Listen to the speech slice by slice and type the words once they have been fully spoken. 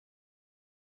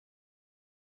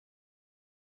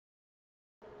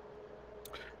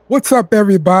What's up,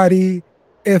 everybody?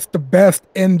 It's the Best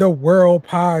in the World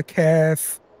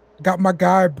podcast. Got my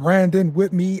guy Brandon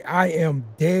with me. I am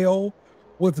Dale.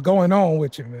 What's going on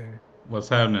with you, man? What's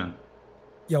happening?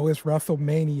 Yo, it's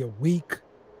WrestleMania week.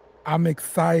 I'm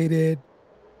excited.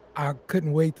 I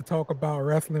couldn't wait to talk about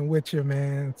wrestling with you,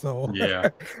 man. So, Yeah.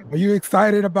 are you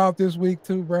excited about this week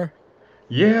too, bro?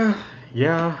 Yeah,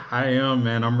 yeah, I am,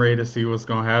 man. I'm ready to see what's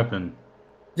gonna happen.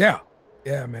 Yeah,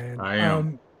 yeah, man. I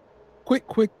am.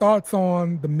 Quick thoughts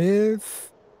on the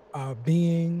Miz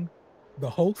being the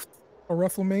host for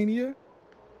WrestleMania.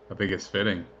 I think it's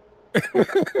fitting.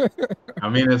 I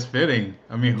mean, it's fitting.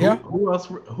 I mean, who Yeah. who else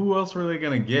who else really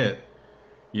gonna get?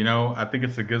 I think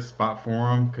it's a good spot for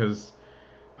him because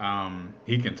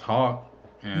he can talk,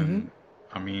 Hmm. and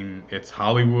I mean, it's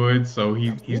Hollywood, so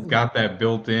he's Absolutely. got that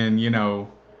built-in,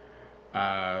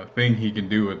 thing he can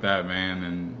do with that, man.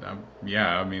 And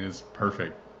yeah, I mean, it's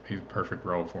perfect. He's a perfect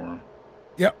role for him.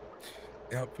 Yep.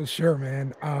 Yep, for sure,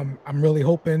 man. I'm really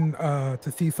hoping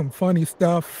to see some funny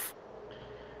stuff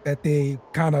that they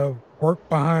kind of work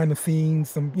behind the scenes,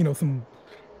 some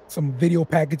video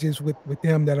packages with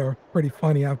them that are pretty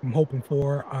funny. I'm hoping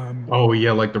for. Oh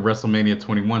yeah, like the WrestleMania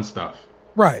 21 stuff.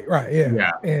 Right, yeah.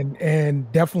 Yeah. And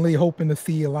definitely hoping to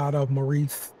see a lot of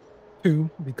Maurice too,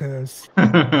 because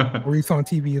Maurice on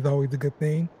TV is always a good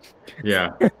thing.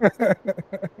 Yeah.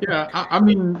 Yeah. I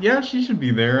mean, yeah, she should be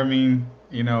there. I mean,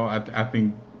 I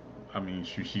think, I mean,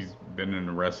 she's been in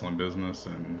the wrestling business,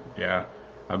 and yeah,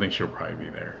 I think she'll probably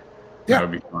be there. That Yeah,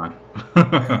 would be fun.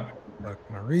 yeah. Look,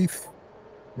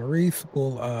 Maurice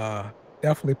will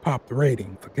definitely pop the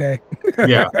ratings, okay?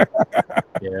 Yeah.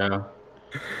 Yeah.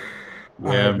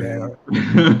 All Yeah, right, man.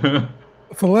 man.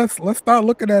 So let's start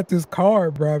looking at this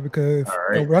card, bro, because All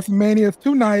right. WrestleMania is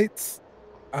 2 nights.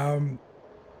 Um,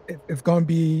 it's gonna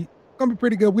be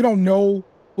pretty good. We don't know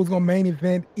who's gonna main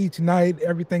event each night,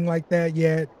 everything like that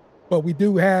yet, but we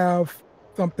do have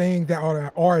some things that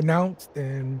are announced,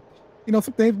 and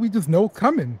some things we just know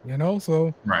coming.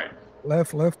 So Right. let's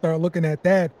start looking at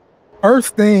that.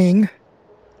 First thing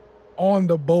on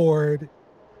the board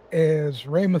is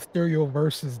Rey Mysterio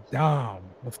versus Dom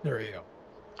Mysterio.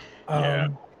 Yeah.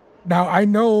 Um, Now I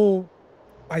know,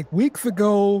 like weeks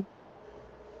ago,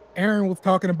 Aaron was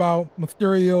talking about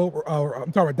Mysterio, or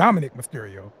I'm sorry, Dominic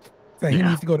Mysterio, saying he Yeah.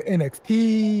 needs to go to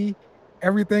NXT,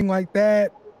 everything like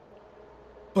that.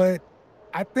 But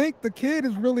I think the kid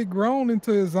has really grown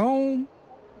into his own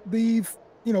these,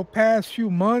 past few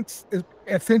months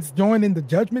since joining the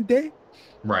Judgment Day.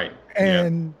 Right. Yeah.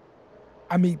 And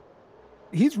I mean,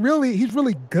 he's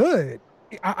really good.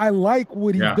 I like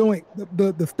what he's Yeah. doing.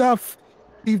 The stuff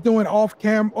he's doing off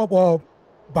camera, well,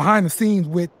 behind the scenes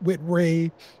with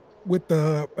Ray, with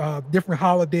the different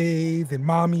holidays and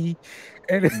mommy,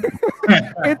 and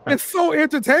it's so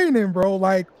entertaining, bro.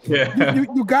 Like you, Yeah. you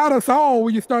you got us all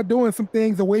when you start doing some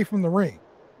things away from the ring.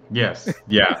 Yes.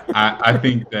 Yeah. I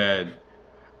think that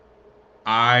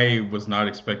I was not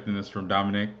expecting this from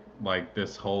Dominic, like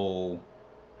this whole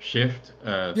shift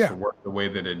to Yeah, work the way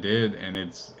that it did, and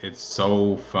it's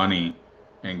so funny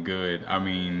and good. I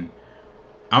mean,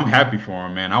 I'm happy for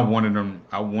him, man. I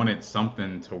wanted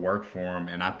something to work for him,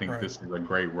 and I think right. this is a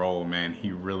great role, man.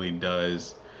 He really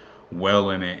does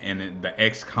well in it, and the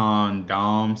ex-con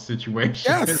Dom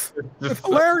situation is Yes, it's just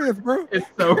so hilarious, bro. it's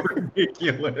so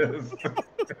ridiculous.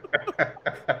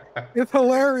 It's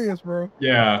hilarious, bro.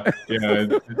 Yeah, yeah.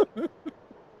 Uh,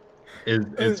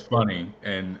 It's funny,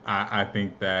 and I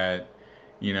think that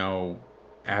you know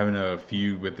having a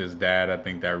feud with his dad, I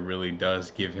think that really does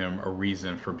give him a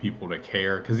reason for people to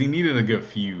care because he needed a good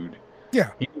feud. yeah.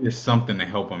 He needed something to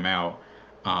help him out.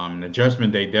 The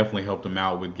Judgment Day definitely helped him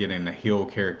out with getting the heel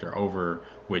character over,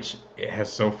 which it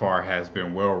has so far has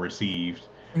been well received.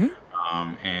 Mhm.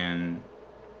 And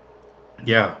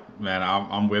yeah, man,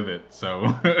 I'm with it.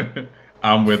 So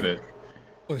I'm with it.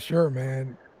 For sure,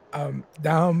 man.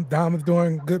 Dom is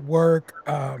doing good work.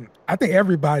 I think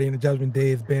everybody in the Judgment Day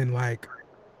has been like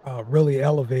really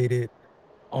elevated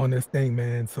on this thing,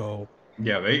 man. So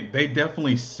Yeah, they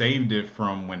definitely saved it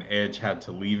from when Edge had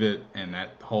to leave it and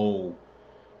that whole,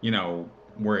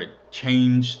 where it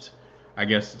changed. I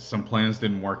guess some plans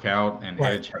didn't work out and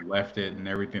right. Edge had left it and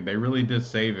everything. They really did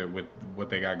save it with what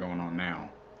they got going on now.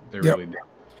 They Yep. really did.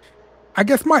 I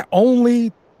guess my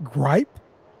only gripe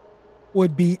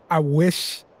would be I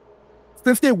wish,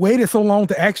 since they waited so long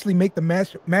to actually make the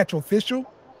match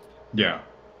official, Yeah.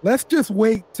 let's just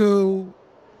wait till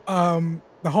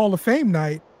the Hall of Fame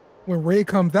night when Ray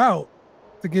comes out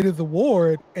to get his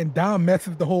award and Dom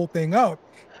messes the whole thing up.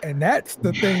 And that's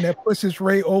the thing that pushes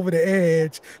Ray over the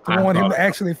edge to I want him thought to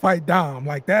actually fight Dom.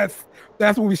 Like that's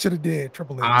what we should have did,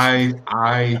 Triple H.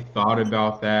 I thought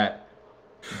about that,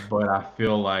 but I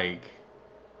feel like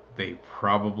they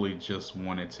probably just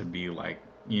wanted to be like,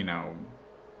 you know,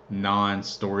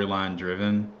 non-storyline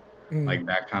driven, Mm, like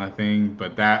that kind of thing.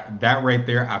 But that right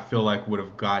there, I feel like would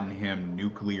have gotten him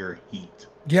nuclear heat.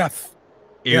 yes,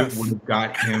 It would yes, have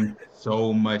got him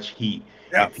so much heat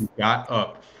if yes, he got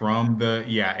up from the,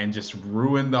 yeah, and just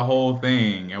ruined the whole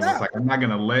thing and was yeah. like, I'm not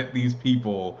gonna let these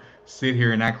people sit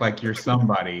here and act like you're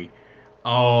somebody.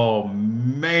 Oh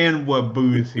man, what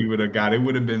boost he would have got. It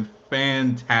would have been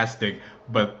fantastic,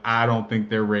 but I don't think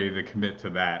they're ready to commit to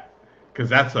that because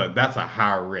that's a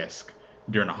high risk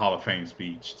during a Hall of Fame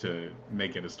speech to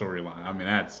make it a storyline. I mean,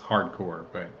 that's hardcore,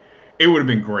 but it would have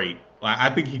been great. Like I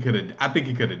think he could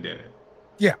have did it.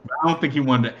 Yeah. I don't think he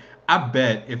wanted to. I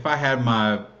bet if I had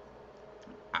my,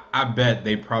 I bet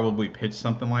they probably pitched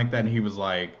something like that, and he was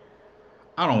like,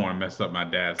 "I don't want to mess up my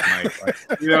dad's night."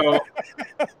 Like, you know,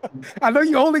 I know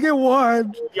you only get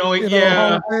one, Hall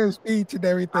yeah, of Fame speech and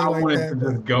everything I like wanted to that,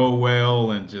 but just go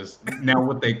well and just now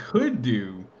what they could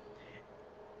do.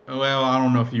 Well, I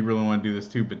don't know if you really want to do this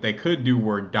too, but they could do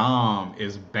where Dom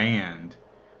is banned,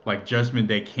 like Judgment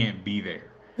Day can't be there.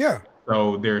 yeah,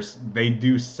 So they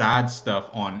do side stuff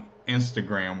on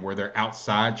Instagram where they're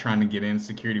outside trying to get in,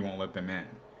 security won't let them in.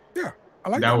 yeah. I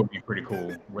like That that. would be pretty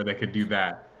cool where they could do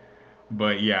that.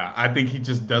 But yeah, I think he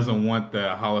just doesn't want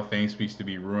the Hall of Fame speech to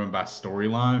be ruined by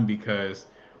storyline because,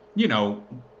 you know,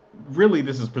 really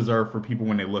this is preserved for people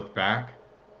when they look back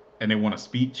and they want a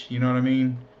speech. You know what I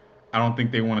mean? I don't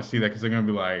think they want to see that because they're gonna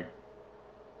be like,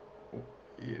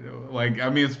 like I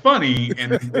mean, it's funny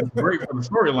and it's great for the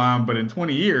storyline, but in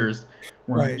 20 years,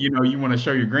 when Right. you want to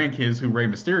show your grandkids who Rey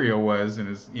Mysterio was, and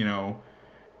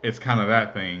it's kind of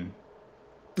that thing.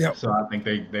 Yep. So I think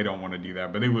they don't want to do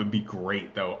that, but it would be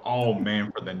great though. Oh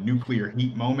man, for the nuclear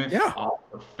heat moment, Yeah. oh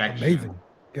perfection. Amazing.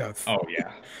 Yes. Oh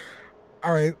yeah.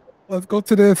 All right. Let's go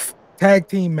to this tag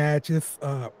team match. It's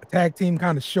a tag team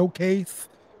kind of showcase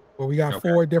where we got Okay.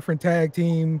 four different tag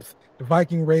teams: the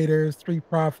Viking Raiders, Street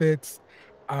Profits,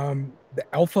 the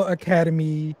Alpha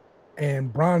Academy,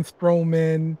 and Braun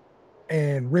Strowman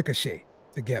and Ricochet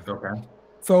together. Okay.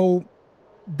 So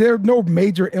there are no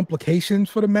major implications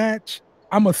for the match.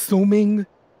 I'm assuming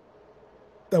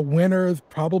the winner is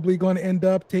probably going to end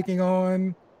up taking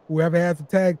on whoever has the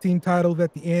tag team titles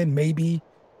at the end. Maybe,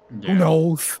 who Yeah.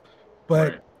 knows?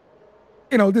 But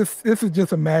Right. this is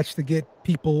just a match to get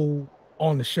people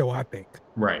on the show. I think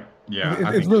Right. Yeah. I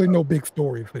it's think really so. no big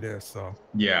story for this. So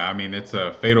Yeah. I mean, it's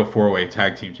a fatal four-way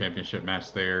tag team championship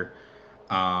match there.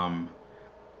 Um,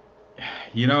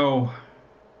 you know,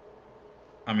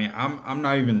 I mean, I'm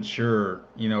not even sure.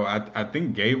 I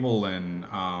think Gable and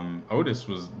Otis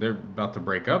they're about to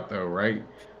break up though, right?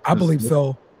 I believe Because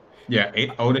so. yeah,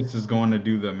 Otis is going to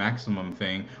do the maximum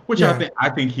thing, which Yeah, I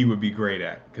think he would be great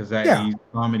at because that yeah. he's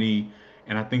comedy,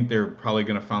 and I think they're probably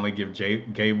going to finally give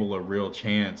Gable a real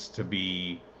chance to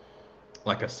be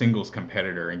like a singles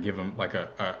competitor and give him like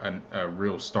a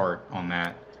real start on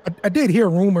that. I did hear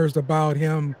rumors about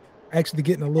him actually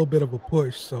getting a little bit of a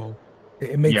push, so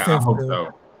it makes Yeah, I sense hope to so.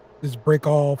 just break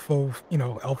off of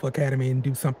Alpha Academy and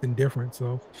do something different.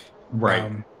 So Right.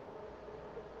 um,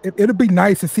 it'll be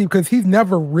nice to see because he's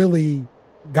never really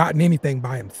gotten anything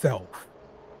by himself.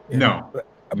 No, But,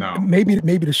 no. maybe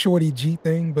the Shorty G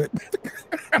thing, but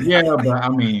Yeah, but I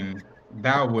mean,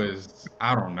 that was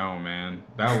I don't know, man.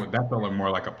 That felt like more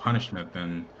like a punishment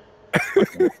than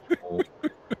like an actual.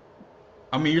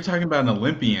 I mean, you're talking about an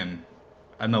Olympian.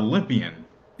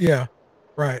 yeah,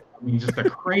 right, I mean, just a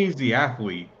crazy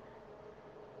athlete.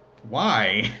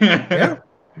 Why? yeah,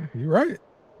 you're right,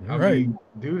 you're I right. mean,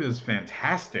 dude is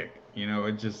fantastic.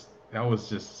 That was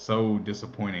just so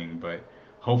disappointing, but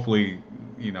hopefully,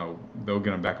 they'll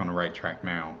get him back on the right track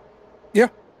now. Yeah.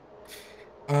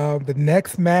 The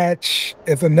next match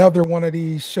is another one of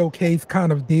these showcase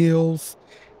kind of deals.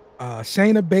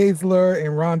 Shayna Baszler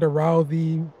and Ronda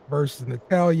Rousey versus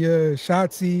Natalia,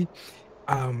 Shotzi,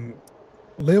 um,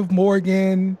 Liv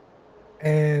Morgan,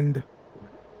 and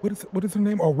what is her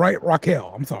name? Oh, right,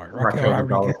 Raquel. I'm sorry, Raquel Raquel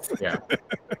Rodriguez. Gonzalez, yeah. Or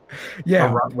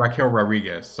Yeah, Raquel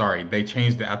Rodriguez. Sorry, they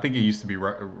changed it. I think it used to be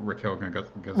Raquel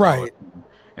Gonzalez right.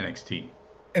 in NXT.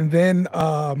 And then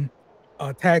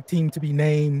a tag team to be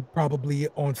named probably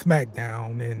on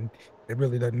SmackDown, and it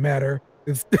really doesn't matter.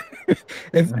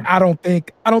 I don't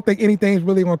think anything's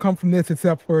really gonna come from this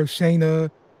except for Shayna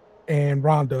and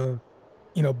Ronda,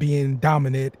 being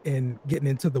dominant and getting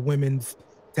into the women's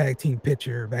tag team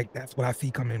picture. Like that's what I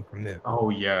see coming from this. Oh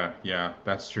yeah, yeah,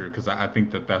 that's true. Because I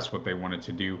think that that's what they wanted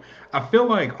to do. I feel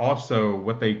like also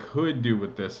what they could do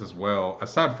with this as well,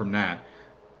 aside from that,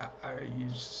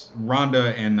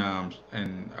 Ronda and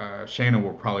Shayna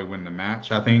will probably win the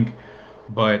match, I think.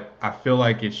 But I feel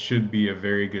like it should be a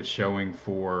very good showing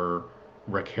for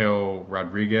Raquel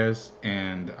Rodriguez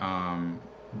and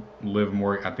Liv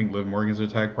Morgan. I think Liv Morgan's her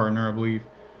tag partner, I believe.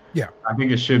 Yeah. I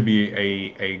think it should be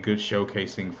a good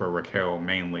showcasing for Raquel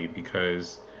mainly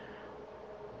because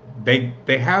they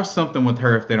have something with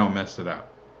her if they don't mess it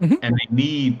up, Hmm. and they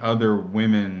need other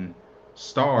women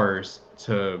stars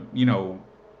to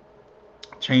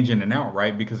change in and out,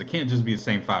 right? Because it can't just be the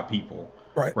same five people,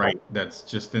 Right. right? That's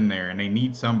just in there, and they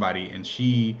need somebody. And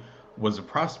she was a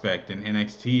prospect in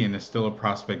NXT, and is still a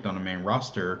prospect on the main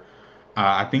roster.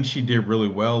 I think she did really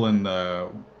well in the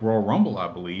Royal Rumble, I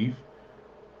believe.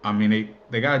 I mean,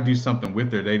 they got to do something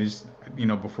with her. They just,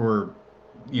 before,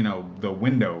 the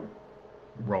window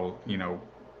roll,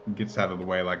 gets out of the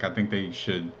way. Like I think they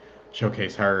should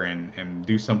showcase her and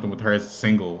do something with her as a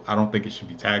single. I don't think it should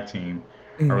be tag team.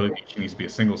 I Mm. really think she needs to be a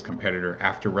singles competitor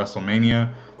after WrestleMania.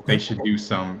 They Okay. should do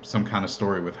some kind of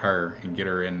story with her and get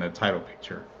her in the title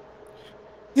picture.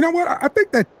 You know what? I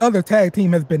think that other tag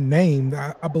team has been named.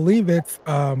 I believe it's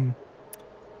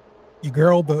your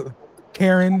girl, the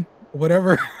Karen,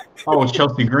 whatever, Oh,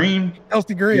 Chelsea Green.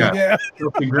 Chelsea Green. Yeah, Yeah.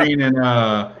 Chelsea Green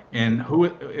and who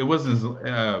it wasn't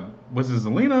was it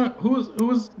Zelina? Who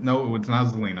was no, it was not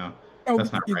Zelina. Oh,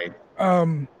 That's not right.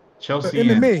 um, the Chelsea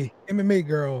and MMA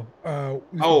girl. Used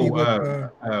to be oh with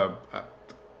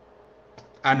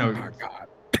I know oh God,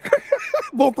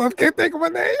 both of us can't think of her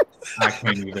name. I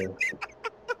can't either.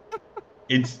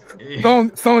 It's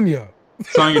Sonya.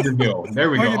 Sonya Deville. There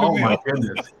we go. Sonya Oh my Deville.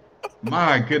 goodness.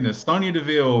 My goodness. Sonya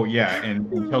Deville, yeah, and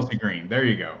Chelsea Green. There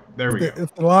you go. There It's we go.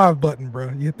 the live button, bro.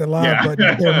 You hit the live Yeah. button, you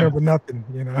can't remember nothing.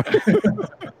 You know, that's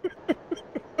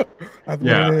what it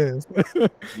Yeah. is. So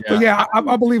Yeah. yeah,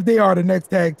 I believe they are the next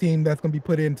tag team that's going to be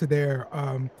put into their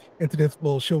into this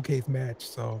little showcase match.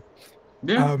 So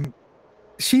Yeah. um,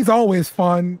 she's always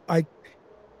fun. Like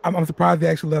I'm surprised they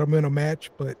actually let him in a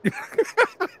match, but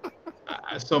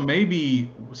So maybe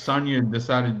Sonya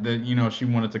decided that, she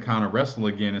wanted to kind of wrestle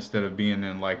again instead of being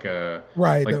in right, like the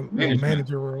little management.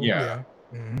 manager role. Yeah.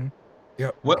 Yeah. Hmm.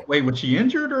 Yep. Wait, was she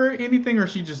injured or anything, or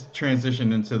she just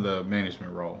transitioned into the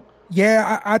management role?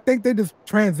 Yeah, I think they just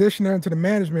transitioned her into the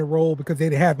management role because they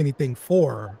didn't have anything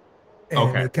for her, and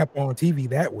Okay. they kept her on TV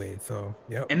that way. So,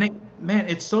 yep. And man,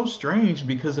 it's so strange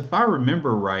because if I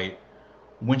remember right,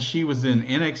 when she was in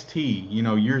NXT,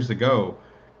 years ago,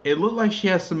 it looked like she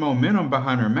had some momentum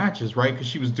behind her matches, right? Because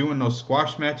she was doing those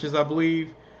squash matches, I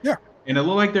believe, Yeah. and it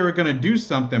looked like they were gonna do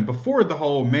something before the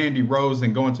whole Mandy Rose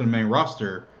and going to the main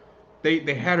roster.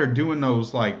 They had her doing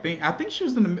those like thing. I think she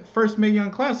was in the first Mae Young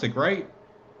Classic, right?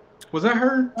 Was that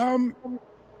her? Um,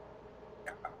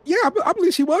 yeah, I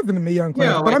believe she was in the Young Yeah,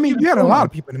 Classic, but I like she mean, was you had a doing lot those.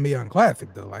 of people in the Young Classic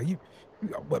though. Like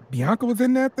what Bianca was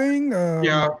in that thing.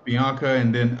 Yeah, Bianca,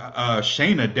 and then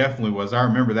Shayna definitely was. I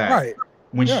remember that Right.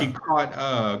 when she Yeah. caught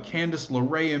Candice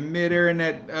LeRae in midair in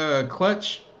that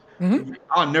clutch. Hmm.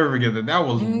 I'll never forget that. That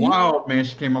was Hmm. wild, man.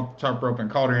 She came off the top rope and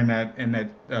caught her in that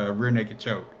rear naked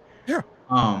choke. Yeah.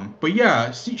 But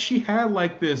yeah, she had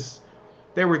like this.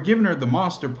 They were giving her the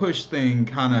monster push thing,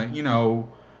 kind of,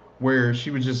 where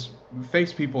she would just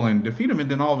face people and defeat them, and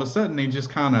then all of a sudden they just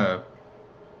kind of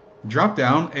dropped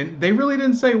down, and they really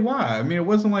didn't say why. I mean, it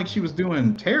wasn't like she was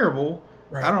doing terrible.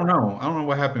 I Right. don't know. I don't know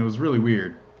what happened. It was really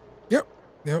weird. Yep.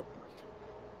 Yep.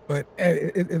 But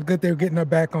it's good they're getting her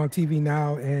back on TV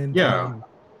now, and Yeah.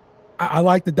 I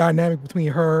like the dynamic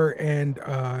between her and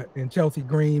Chelsea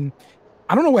Green.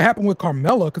 I don't know what happened with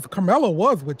Carmella because Carmella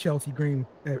was with Chelsea Green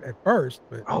at first,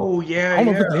 but Oh yeah, I don't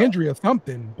know if yeah. it's an injury or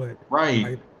something. But Right.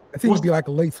 like, I think it'd Well, be like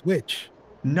a late switch.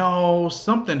 no,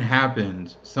 something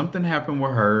happened. Something happened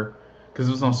with her because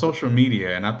it was on Mm. social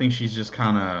media, and I think she's just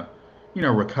kind of,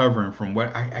 recovering from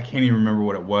what I can't even remember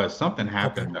what it was. Something Okay.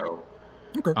 happened though.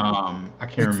 Okay. I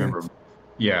can't Makes remember. sense.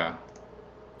 Yeah.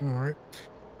 All right.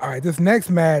 All right. This next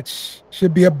match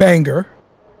should be a banger,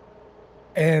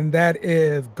 and that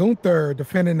is Gunther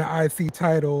defending the IC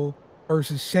title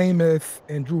versus Sheamus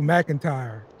and Drew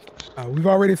McIntyre. We've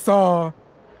already saw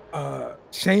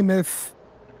Sheamus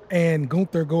and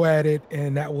Gunther go at it,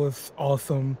 and that was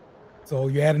awesome. So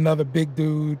you add another big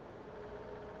dude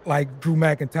like Drew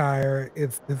McIntyre,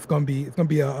 it's gonna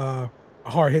be a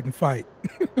hard hitting fight.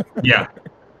 Yeah.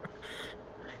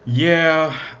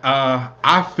 Yeah.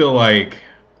 I feel like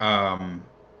um,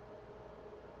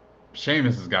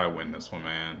 Sheamus has got to win this one,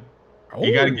 man.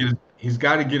 He got to get Oh, he's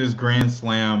got to get his Grand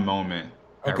Slam moment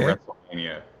at okay. WrestleMania.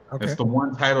 WrestleMania. It's Okay. the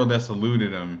one title that's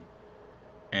eluded him,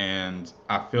 and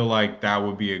I feel like that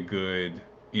would be a good,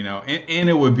 and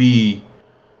it would be,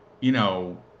 you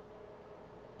know,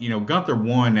 Gunther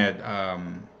won at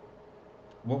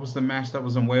what was the match that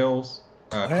was in Wales?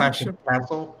 Clash Clash? at the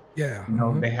Castle. Yeah.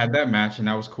 They had that match and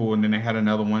that was cool, and then they had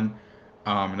another one,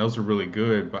 and those are really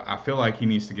good. But I feel like he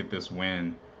needs to get this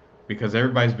win because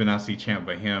everybody's been IC champ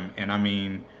but him, and I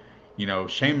mean,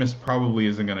 Sheamus probably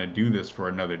isn't going to do this for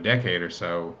another decade or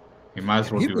so. He might as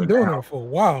And well he's do been it doing now. it for a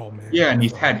while, Yeah, man. and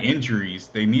he's So had injuries.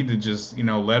 They need to just,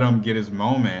 let him get his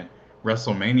moment,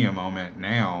 WrestleMania moment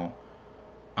now,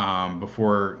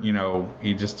 before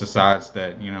he just decides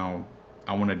that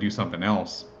I want to do something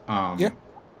else. yeah,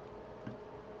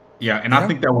 Yeah, and I yeah.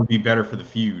 think that would be better for the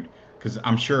feud because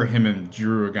I'm sure him and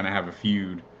Drew are gonna have a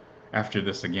feud after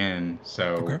this again. So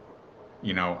Okay.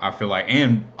 I feel like,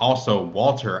 and also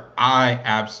Walter, I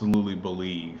absolutely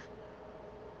believe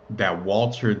that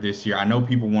Walter this year. I know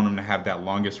people want him to have that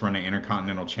longest running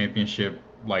Intercontinental Championship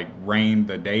like reign,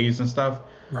 the days and stuff,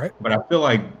 Right. but I feel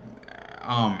like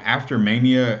after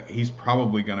Mania, he's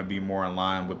probably going to be more in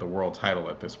line with the world title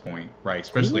at this point, right?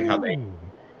 Especially how Ooh.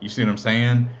 you see what I'm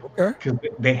saying? Okay. Because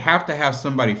they have to have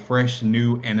somebody fresh,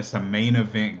 new, and it's a main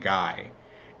event guy.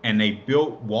 And they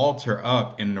built Walter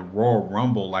up in the Royal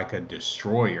Rumble like a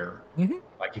destroyer. Hmm.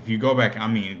 Like if you go back, I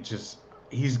mean, just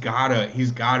he's gotta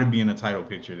be in the title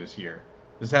picture this year.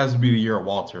 This has to be the year of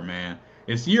Walter, man.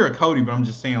 It's the year of Cody, but I'm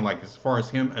just saying, like, as far as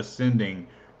him ascending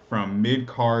from mid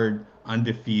card,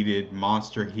 undefeated,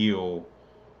 monster heel,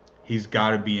 he's got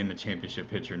to be in the championship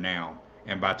picture now.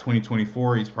 And by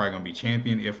 2024, he's probably going to be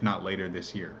champion, if not later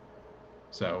this year.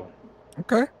 So,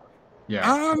 Okay. yeah.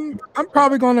 I'm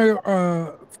probably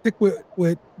gonna stick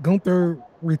with Gunther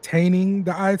retaining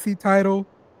the IC title.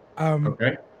 Um,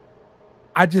 Okay.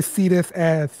 I just see this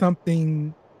as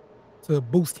something to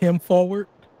boost him forward.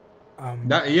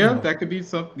 That You yeah, know, that could be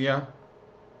something. Yeah.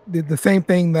 the same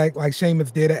thing like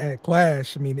Sheamus did at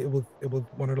Clash. I mean, it was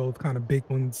one of those kind of big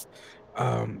ones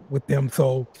with them.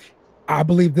 So I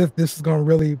believe this is gonna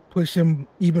really push him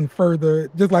even further,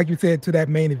 just like you said, to that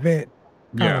main event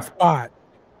kind of Yeah. spot.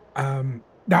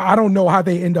 Now I don't know how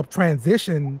they end up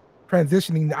transitioning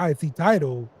the IC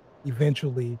title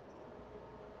eventually,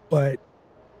 but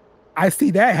I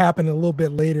see that happen a little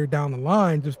bit later down the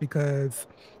line just because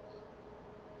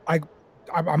I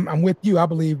I'm with you. I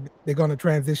believe they're gonna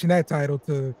transition that title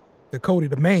to Cody,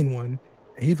 the main one,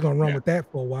 and he's gonna run Yeah. with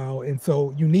that for a while. And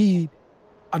so you need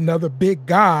another big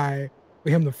guy for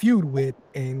him to feud with,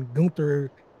 and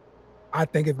Gunther, I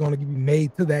think, is gonna be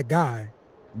made to that guy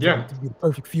Yeah. to be the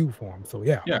perfect feud for him. So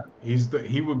yeah. Yeah.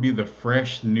 He would be the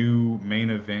fresh new main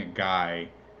event guy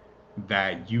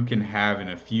that you can have in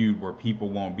a feud where people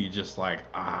won't be just like,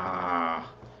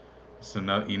 it's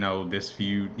another, this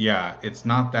feud. Yeah, it's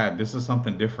not that. This is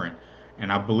something different.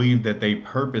 And I believe that they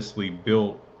purposely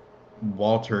built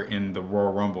Walter in the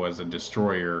Royal Rumble as a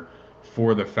destroyer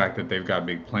for the fact that they've got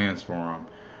big plans for him.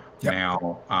 Yep.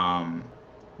 Now,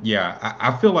 yeah,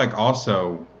 I feel like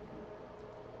also,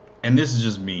 and this is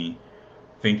just me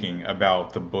thinking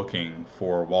about the booking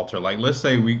for Walter. Like, let's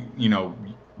say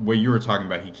what you were talking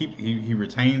about. He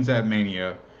retains that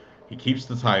Mania, he keeps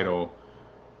the title,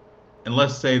 and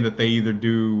let's say that they either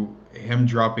do him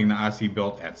dropping the IC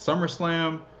belt at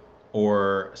SummerSlam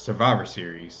or Survivor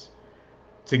Series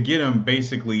to get him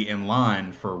basically in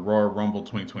line for Royal Rumble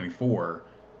 2024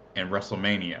 and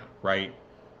WrestleMania, right?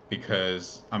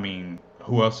 Because I mean,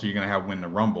 who else are you gonna have win the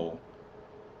Rumble?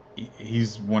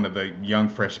 He's one of the young,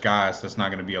 fresh guys that's not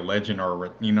going to be a legend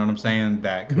or you know what I'm saying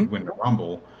that Mhm. could win the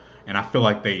Rumble, and I feel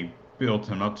like they built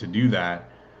him up to do that.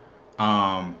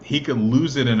 He could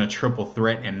lose it in a triple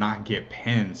threat and not get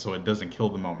pinned, so it doesn't kill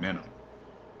the momentum.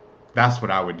 That's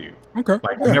what I would do. Okay.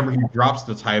 Like Yeah. whenever he drops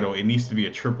the title, it needs to be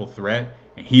a triple threat,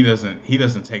 and he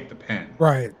doesn't take the pin.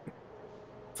 Right.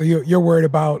 So you're worried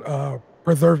about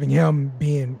preserving him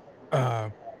being uh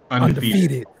Undefeated.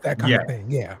 undefeated, that kind Yeah, of thing.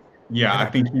 Yeah. yeah. I I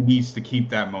got you. think he needs to keep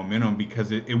that momentum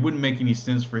because it wouldn't make any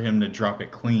sense for him to drop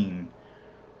it clean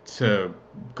to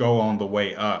go on the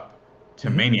way up to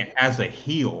Mhm. Mania as a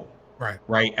heel, Right.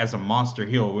 right? As a monster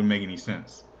heel, it wouldn't make any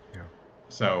sense. Yeah.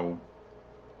 So,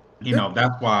 Yeah.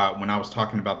 that's why when I was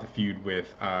talking about the feud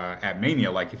with at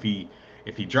Mania, like if he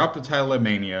dropped the title at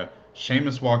Mania,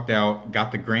 Sheamus walked out,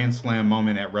 got the Grand Slam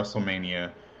moment at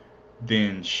WrestleMania,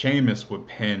 then Sheamus would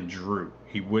pin Drew.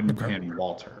 He wouldn't Okay. pin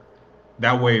Walter.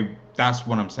 That way, that's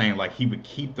what I'm saying. Like he would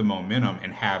keep the momentum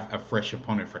and have a fresh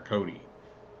opponent for Cody.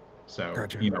 So,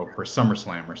 Gotcha. for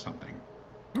SummerSlam or something.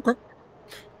 Okay.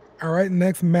 All right.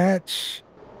 Next match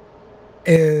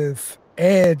is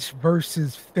Edge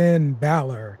versus Finn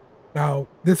Balor. Now,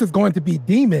 this is going to be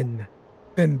Demon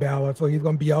Finn Balor, so he's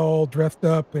going to be all dressed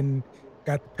up and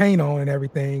got the paint on and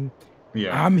everything.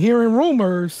 Yeah. I'm hearing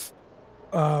rumors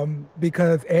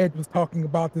because Edge was talking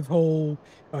about this whole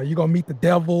you're gonna meet the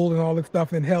devil and all this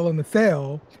stuff in Hell in the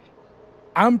Cell.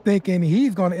 I'm thinking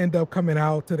he's gonna end up coming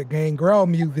out to the Gangrel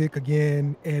music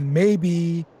again, and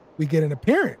maybe we get an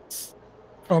appearance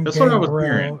from That's what I was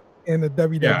hearing. Gangrel in the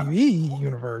Yeah. WWE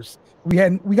universe. We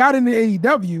got it in the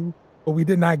AEW, but we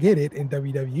did not get it in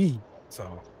WWE. So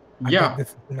I think Yeah. this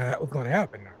is what's gonna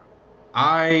happen now.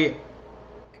 I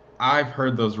I've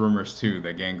heard those rumors too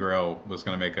that Gangrel was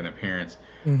going to make an appearance.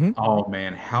 Mm-hmm. Oh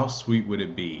man, how sweet would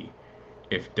it be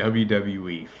if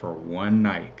WWE for one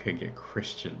night could get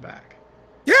Christian back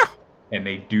Yeah, and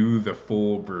they do the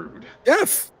full brood?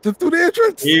 yes, just do the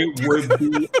entrance. It would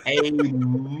be a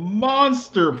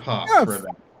monster pop for Yes,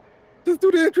 them. just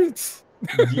do the entrance.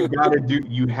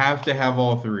 You have to have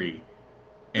all three.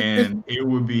 It, And it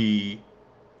would be,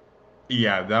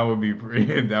 yeah, that would be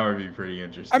pretty, that would be pretty I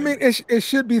interesting. mean, it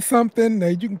should be something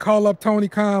that you can call up Tony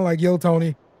Khan, like, yo,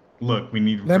 Tony, Look, we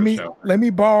need him let for the me show. let me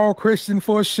borrow Christian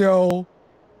for a show.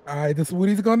 All right, this is what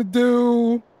he's gonna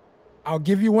do. I'll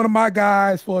give you one of my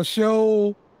guys for a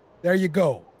show. There you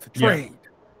go. It's a Yeah, trade.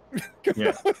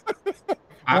 yeah.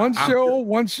 I, One I, show,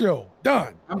 one show.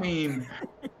 Done. I mean,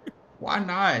 why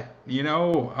not? You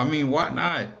know, I mean, why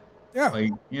not? Yeah,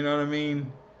 Like, you know what I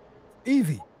mean?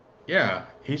 easy. Yeah,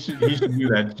 he should do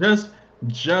that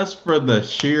just for the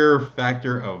sheer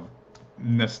factor of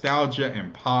nostalgia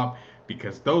and pop,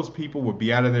 because those people would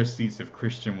be out of their seats if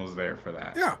Christian was there for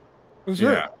that. Yeah, for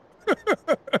Yeah.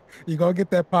 sure. You gonna get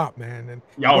that pop, man. And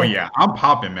Oh look, yeah, I'm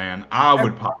popping, man. I at,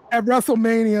 would pop. at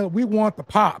WrestleMania, we want the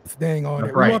pops. Dang on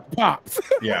That's it. We right. want the pops.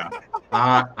 Yeah.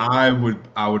 I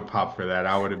would pop for that.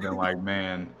 I would have been like,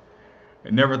 man,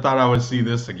 I never thought I would see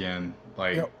this again.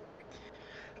 Like Yep.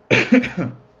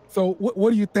 So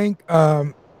what do you think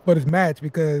for this match?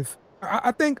 Because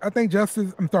I think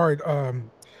Justice, I'm sorry, keep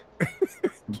calling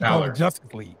it Balor.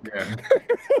 Justice League. Yeah.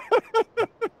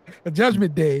 The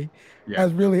Judgment Day Yeah.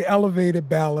 has really elevated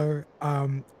Balor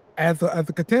as a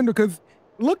contender. Because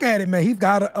look at it, man, he's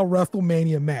got a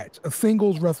WrestleMania match, a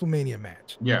singles WrestleMania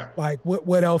match. Yeah. Like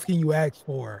what else can you ask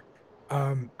for?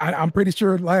 I'm pretty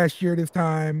sure last year this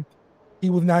time he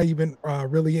was not even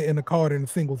really in the card in a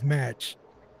singles match.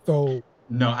 So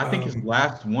No, I think his um,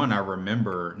 last one I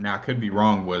remember, now I could be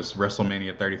wrong, was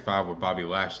WrestleMania 35 with Bobby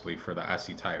Lashley for the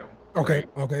IC title. okay,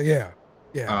 Like, okay, yeah,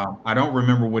 yeah. I don't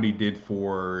remember what he did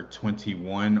for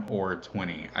 21 or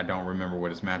 20. I don't remember what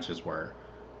his matches were,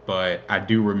 but I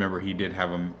do remember he did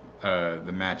have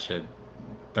the match at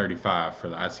 35 for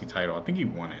the IC title. I think he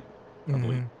won it, I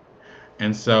believe. Hmm.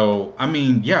 And so, I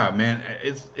mean, yeah, man,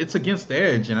 it's against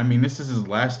Edge, and I mean, this is his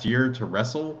last year to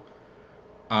wrestle.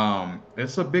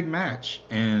 It's a big match,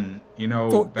 and you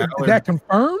know, So is Balor. that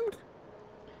confirmed?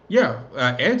 Yeah,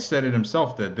 Edge said it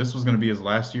himself that this was going to be his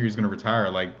last year. He's going to retire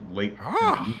like late in the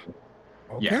Ah, year.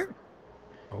 Yeah, okay,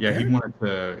 yeah, he okay, wanted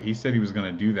to. He said he was going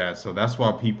to do that, so that's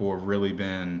why people have really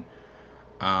been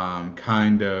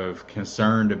kind of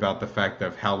concerned about the fact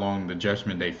of how long the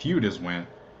Judgment Day feud has went,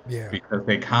 yeah. because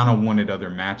they kind of wanted other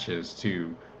matches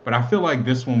too. But I feel like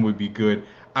this one would be good.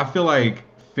 I feel like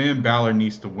Finn Balor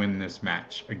needs to win this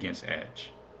match against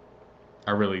Edge.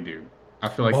 I really do. I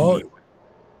feel like he Well, needs.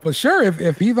 for sure.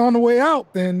 If he's on the way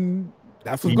out, then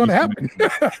that's what's He going to needs to win happen.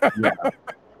 this match. Yeah.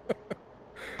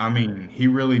 I mean, he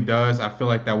really does. I feel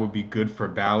like that would be good for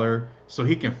Balor, so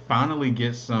he can finally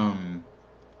get some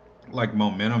like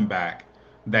momentum back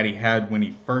that he had when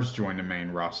he first joined the main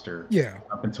roster Yeah,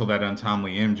 up until that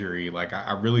untimely injury. Like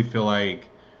I really feel like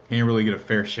he didn't really get a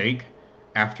fair shake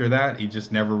after that. He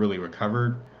just never really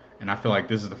recovered, and I feel like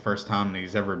this is the first time that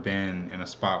he's ever been in a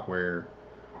spot where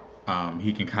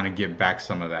he can kind of get back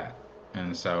some of that.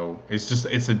 And so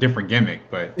it's a different gimmick,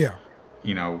 but yeah.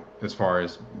 you know, as far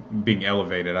as being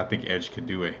elevated, I think Edge could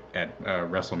do it at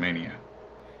WrestleMania.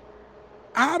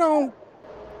 I don't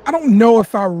I don't know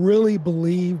if I really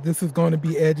believe this is going to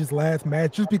be Edge's last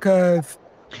match, just because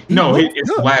he No, looks it's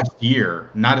good. last year,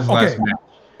 not his last Okay, match.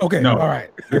 okay, all No, right.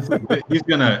 he's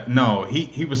gonna. No,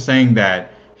 he was saying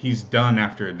that he's done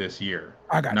after this year.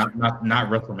 I got you. I Not got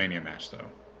WrestleMania match though.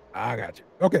 I got you.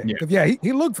 Okay, Yeah, because yeah,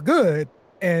 he looks good,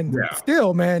 and yeah.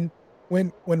 still, man,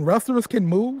 when wrestlers can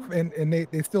move and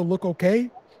they still look okay,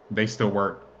 They still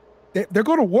work. they're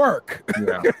going to work.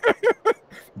 Yeah,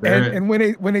 and they're and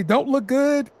when they don't look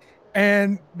good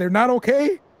and they're not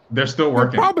okay, they're still they're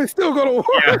working. probably still going to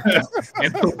Yeah, work.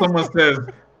 until someone says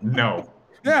no,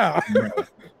 Yeah, no.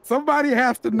 somebody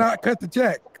has to not cut the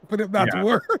check for them not to Yeah,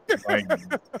 work. like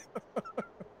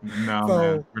no, man,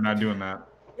 So we're not doing that.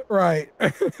 Right.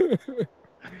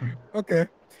 Okay.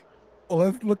 Well,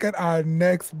 let's look at our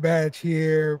next match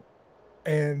here,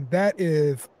 and that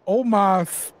is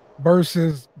Omos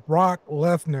versus Brock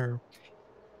Lesnar.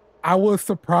 I was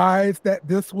surprised that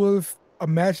this was a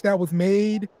match that was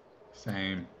made,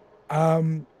 Same.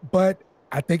 but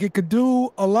I think it could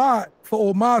do a lot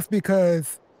for Omos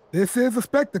because this is a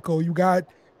spectacle. You got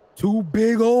two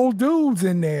big old dudes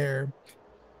in there.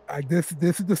 Like this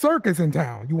is the circus in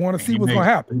town. You want to And see what's gonna he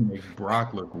happen. makes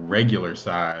Brock look regular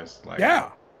size. Like Yeah,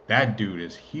 that dude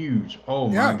is huge. Oh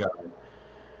my yeah, God.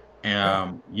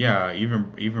 yeah. Yeah,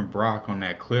 even Brock on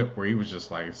that clip where he was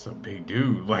just like, it's a big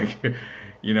dude. Like, it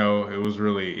was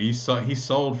really he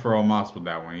sold for Omos with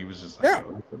that one. He was just like, Yeah,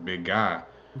 yo, that's a big guy.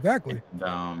 exactly.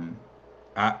 And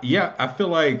I feel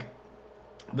like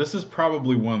this is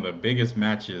probably one of the biggest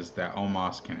matches that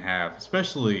Omos can have,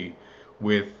 especially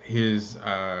with his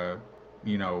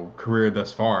career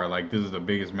thus far. Like this is the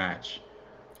biggest match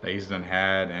that he's done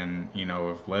had, and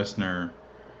if Lesnar,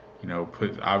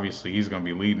 put obviously he's gonna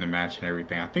be leading the match and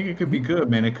everything. I think it could be Mhm. good,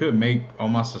 man. It could make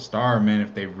Omos a star, man,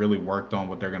 if they really worked on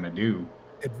what they're gonna do.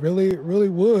 It really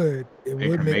would. It It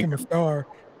would can make make him a him. star.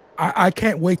 I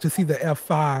can't wait to see the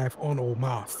F5 on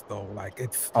Omos though. Like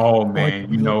it's Oh going to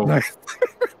man, look nice.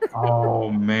 oh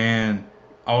man,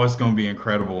 oh it's gonna be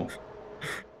incredible.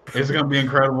 It's gonna be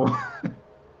incredible.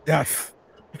 Yes.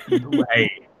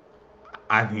 Hey,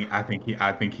 I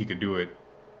think he could do it.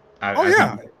 Oh I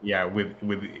yeah. think yeah, with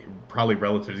probably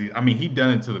relatives. I mean, he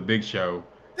done it to the Big Show,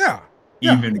 Yeah.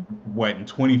 Yeah. even what in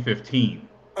 2015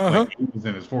 when Uh-huh. he was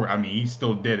in his four. I mean, he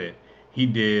still did it. He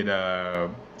did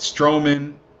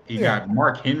Strowman. He Yeah. got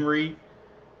Mark Henry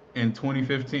in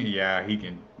 2015. Yeah, he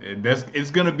can.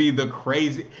 It's gonna be the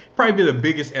crazy, probably be the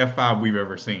biggest F5 we've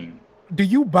ever seen. Do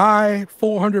you buy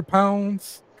 400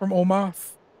 pounds from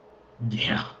Omos?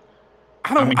 Yeah,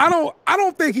 I I don't mean, I don't I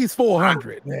don't think he's I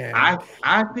 400, man.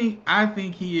 I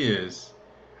think he is.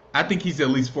 I think he's at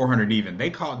least 400 even.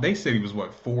 They said he was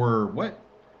what what?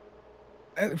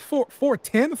 Four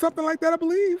 10 or something like that, I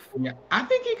believe. Yeah, I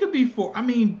think he could be four. I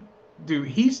mean, dude,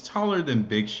 he's taller than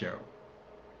Big Show.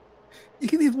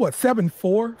 He's what,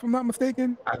 7'4", if I'm not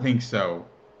mistaken. I think so.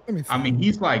 Let me I see. mean,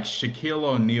 he's like Shaquille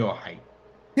O'Neal height,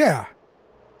 Yeah.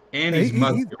 and Yeah, he's he's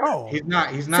muscular. tall. He's not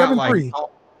Seven like three.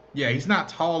 tall. Yeah, he's not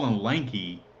tall and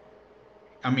lanky.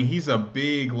 I mean, he's a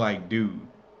big like dude,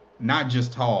 not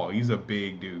just tall. He's a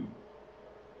big dude.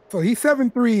 So he's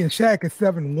 7'3" and Shaq is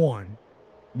 7'1".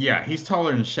 Yeah, he's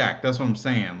taller than Shaq. That's what I'm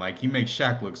saying. Like he makes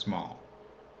Shaq look small.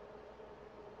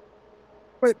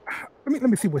 But let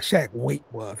me see what Shaq weight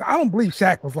was. I don't believe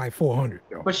Shaq was like 400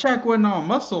 though. But Shaq wasn't all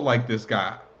muscle like this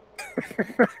guy.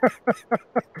 I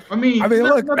I mean, mean,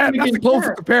 look, nothing that's the against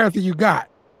closest Shaq. comparison you got.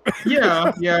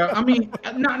 Yeah, yeah. I mean,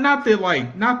 not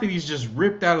that he's just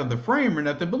ripped out of the frame or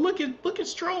nothing, but look at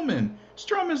Strowman.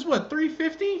 Strowman's what,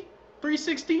 350,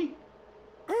 360?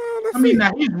 I Let's mean, see.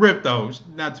 now he's ripped though.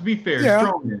 Now to be fair, Yeah,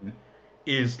 Strowman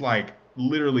is like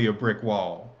literally a brick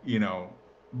wall.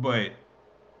 But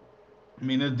I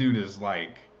mean, this dude is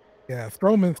like, yeah.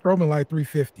 Strowman like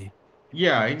 350.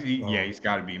 yeah, yeah, So he's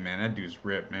got to be, man. That dude's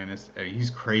ripped, man. He's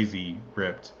crazy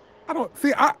ripped. I don't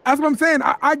see. That's what I'm saying.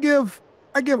 I give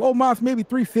Omos maybe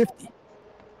 350.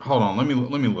 Hold on, let me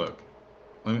look.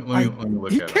 Like Let me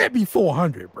look he that up. can't be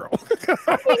 400, bro.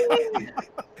 I mean,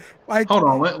 Like hold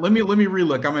on, let me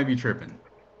relook. I might be tripping.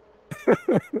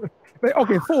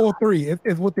 okay, 403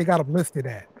 is what they got him listed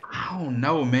at I don't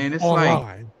know, man. It's like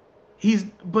online.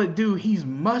 but dude, he's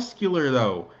muscular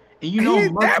though, and He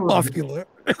ain't that muscle. muscular.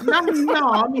 No,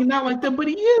 I mean not like that, but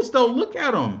he is though. Look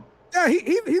at him. Yeah,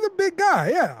 he's a big guy,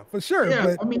 yeah, for sure. Yeah,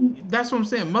 But I mean that's what I'm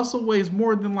saying. Muscle weighs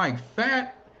more than like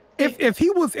fat. if It,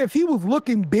 if he was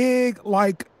looking big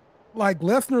like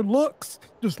Lesnar looks,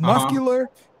 just uh-huh. muscular You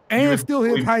and would still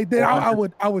his believe height, then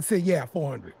 400. I would say yeah,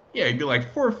 400. Yeah, he'd be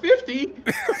like 450.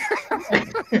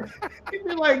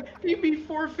 He'd be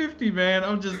 450, man.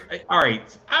 I'm just all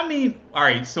right. I mean, all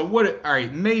right. So what? All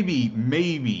right, maybe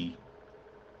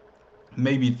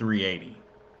 380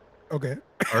 Okay.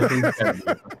 or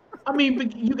 370. I mean,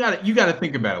 but you got to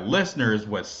think about it. Lesnar is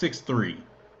what, 6'3".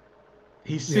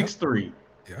 He's Yeah, 6'3".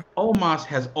 yeah, Omos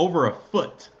has over a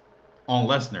foot on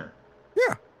Lesnar. yeah,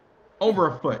 yeah. Over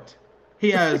a foot.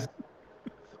 He has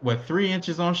what, 3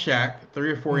 inches on Shaq,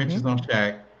 3 or 4 inches Mm-hmm. on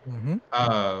Shaq.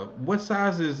 Mm-hmm. What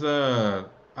size is That's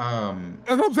what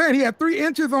I'm saying. He had 3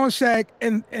 inches on Shaq,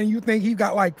 and you think he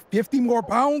got like 50 more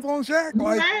pounds on Shaq?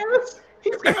 Like, mass?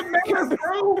 He's got mass,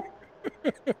 bro.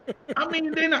 I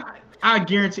mean, then I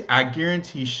guarantee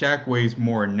Shaq weighs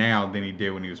more now than he did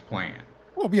when he was playing.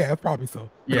 well, yeah, probably so.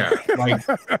 Yeah, like,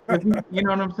 you know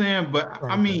what I'm saying? But I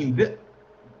Probably so. mean,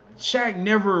 Shaq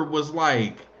never was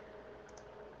like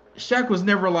Shaq was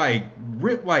never like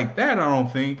ripped like that. I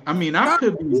don't think. I mean, I Nah,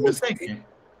 could be he was mistaken.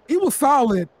 he was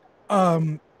solid.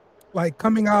 Um, like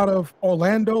coming out of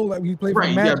Orlando, like we played for the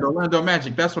Right? Yeah, Magic. the Orlando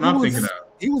Magic. That's what He I'm thinking was of.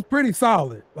 he was pretty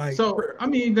solid. Like, So I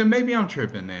mean, then maybe I'm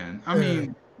tripping. Then I yeah,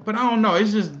 mean, but I don't know.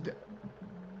 It's just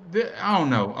I don't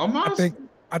know. I Almost. think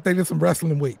I think there's some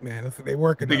wrestling weight, man. They I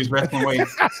working think up. it's wrestling weight.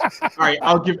 All right,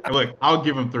 I'll give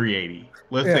him 380.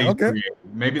 Let's say Yeah. he's Okay. 380.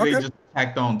 Maybe they Okay. just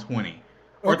tacked on 20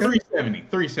 or Okay. 370.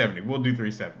 370. We'll do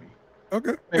 370.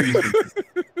 Okay. Maybe he's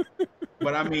 370.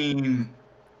 But I mean,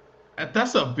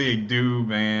 that's a big dude,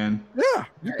 man. Yeah,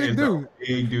 you That big is a dude.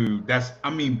 big dude. That's I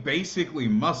mean, basically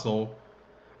muscle.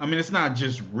 I mean, it's not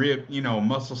just rip,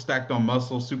 muscle stacked on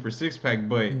muscle, super six pack,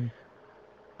 but Mm.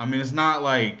 I mean, it's not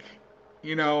like,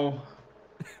 you know,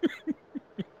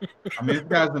 I mean, this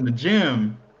guy's in the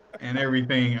gym and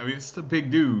everything. I mean, it's a big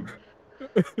dude.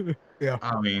 Yeah.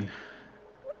 I mean,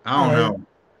 I All don't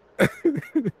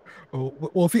right. know.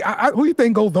 Well, see, who do you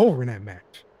think goes over in that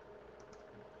match?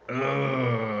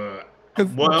 Uh,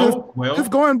 Because just well,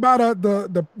 going by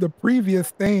the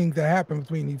previous things that happened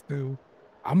between these two,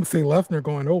 I'm gonna say Lesnar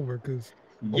going over because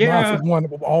Omos yeah, has won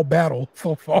all battle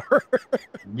so far.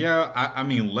 yeah. I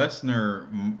mean, Lesnar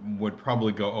would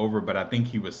probably go over, but I think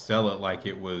he would sell it like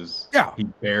it was Yeah, he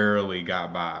barely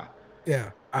got by. yeah.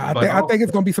 But I think it's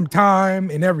also, gonna be some time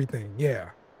and everything. Yeah.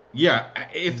 yeah,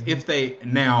 if Mhm. if they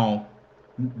now,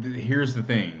 here's the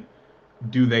thing: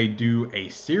 do they do a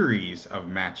series of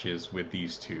matches with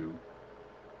these two?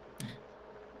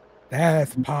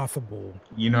 That's possible.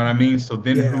 You know what I mean? So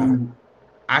then Yeah. who?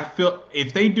 I feel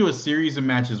if they do a series of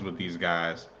matches with these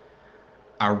guys,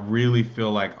 I really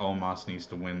feel like Omos needs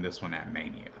to win this one at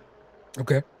Mania.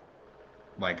 Okay.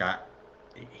 Like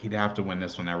he'd have to win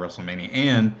this one at WrestleMania.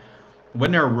 And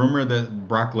wasn't there a rumor that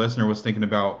Brock Lesnar was thinking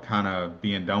about kind of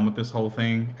being done with this whole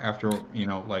thing after,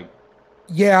 like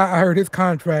Yeah, I heard his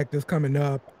contract is coming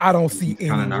up. I don't see he's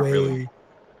kind of not really.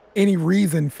 any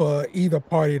reason for either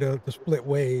party to split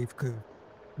ways because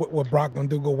what Brock gonna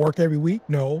do? Go work every week?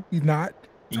 No, he's not.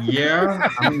 Yeah,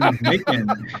 I mean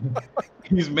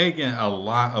he's making a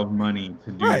lot of money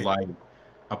to do Right. like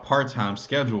a part-time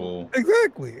schedule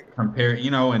Exactly. compare,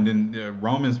 and then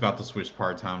Roman's about to switch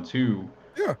part-time too,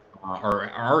 Yeah.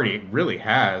 or already really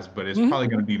has, but it's Hmm. probably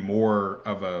going to be more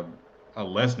of a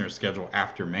Lesnar schedule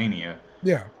after Mania.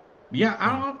 Yeah. Yeah, I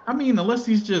Yeah. don't. I mean, unless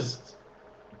he's just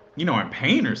in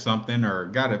pain or something, or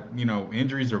got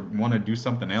injuries or want to do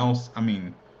something else. I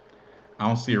mean, I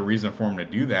don't see a reason for him to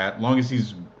do that. As long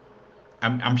as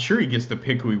I'm sure he gets to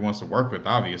pick who he wants to work with.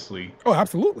 Obviously, Oh,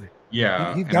 absolutely.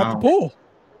 yeah, He's and got I the don't. pull.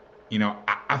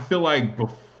 I feel like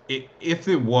if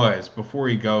it was before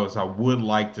he goes, I would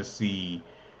like to see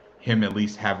him at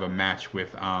least have a match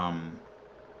with Braun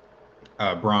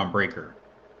Breaker.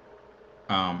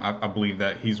 I believe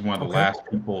that he's one of the Okay. last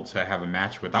people to have a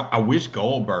match with. I wish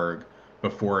Goldberg,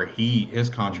 before his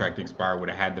contract expired, would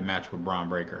have had the match with Braun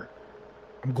Breaker.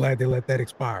 I'm glad they let that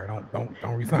expire. Don't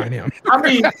Yeah, resign him. I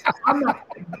mean, I'm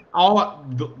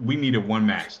not. We needed one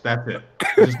match. That's it.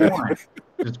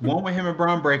 Just one with him and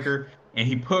Braun Breaker, and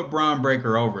he put Braun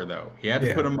Breaker over though. He had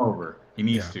to put Yeah. him over. He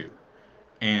needs Yeah. to,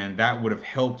 and that would have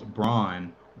helped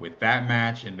Braun with that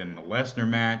match, and then the Lesnar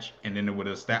match, and then it would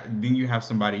have. Then you have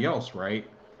somebody else, right?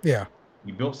 Yeah.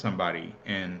 You built somebody,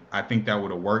 and I think that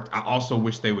would have worked. I also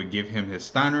wish they would give him his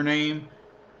Steiner name.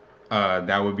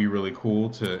 That would be really cool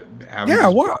to have him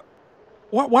Yeah. just.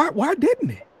 Why didn't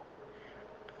he?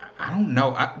 I don't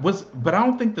know. But I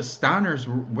don't think the Steiners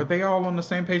were they all on the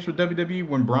same page with WWE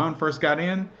when Braun first got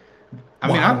in. I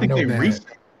Well, mean, I I don't think know they that.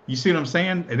 You see what I'm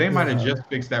saying? They might have Yeah. just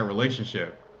fixed that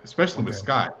relationship, especially with Okay.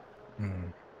 Scott.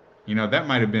 Mm. That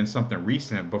might have been something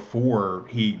recent before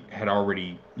he had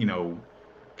already,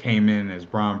 came in as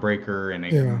Braun Breaker and they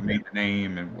Yeah. made the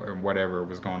name and whatever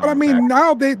was going But I on with that. mean,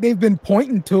 now they've been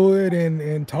pointing to it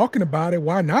and talking about it.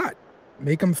 Why not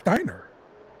make him Steiner?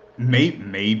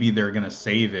 Maybe they're gonna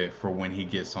save it for when he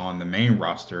gets on the main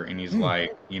roster and he's Mm.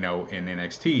 like, in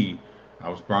NXT, I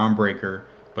was Braun Breaker,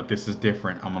 but this is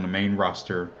different. I'm on the main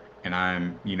roster and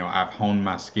I've honed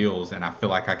my skills and I feel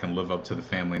like I can live up to the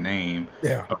family name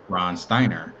Yeah. of Braun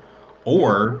Steiner.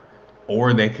 Mm.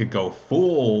 Or they could go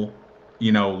full,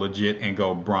 legit and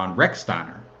go Braun Rex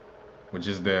Steiner, which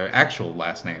is the actual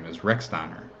last name is Rex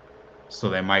Steiner. So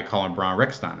they might call him Braun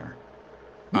Rex Steiner.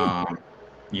 Mm. Um,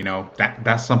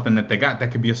 that's something that they got.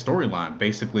 That could be a storyline.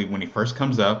 Basically, when he first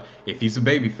comes up, if he's a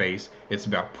babyface, it's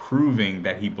about proving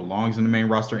that he belongs in the main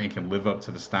roster and can live up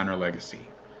to the Steiner legacy.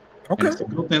 And Okay. it's a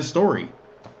built-in story.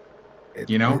 It,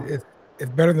 You it, know? it's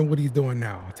it's better than what he's doing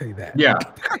now. I'll tell you that. Yeah.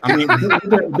 I mean,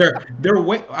 they're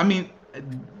way. I mean,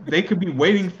 they could be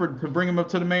waiting to bring him up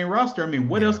to the main roster. I mean,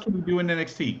 what else Yeah, can he do in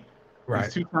NXT? He's right.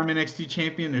 two-time NXT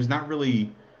champion. There's not really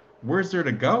where's there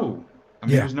to go. I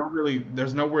mean, Yeah.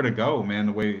 there's nowhere to go, man.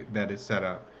 The way that it's set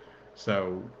up,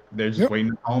 so they're just Yep.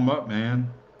 waiting to call him up, man.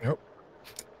 Yep.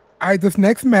 All right, this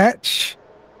next match,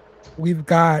 we've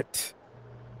got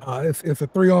it's a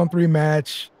 3-on-3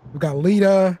 match. We've got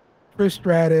Lita, Trish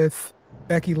Stratus,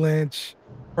 Becky Lynch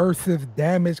versus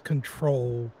Damage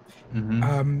Control. Hmm.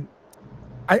 Um,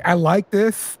 I like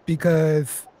this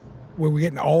because we're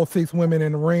getting all 6 women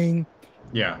in the ring.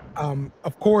 Yeah,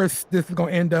 Of course, this is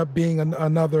going to end up being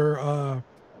another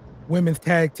women's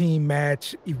tag team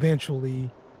match eventually,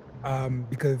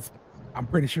 because I'm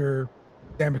pretty sure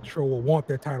Damage Control will want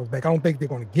their titles back. I don't think they're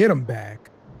going to get them back,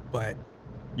 but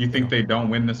you you think know, they don't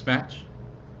win this match?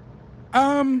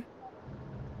 um,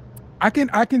 I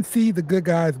can see the good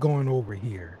guys going over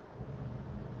here.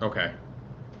 Okay.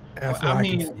 Well, That's what I I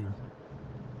can mean, see.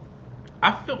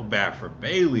 I feel bad for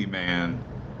Bailey, man,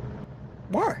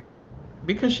 Why?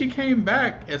 because she came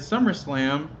back at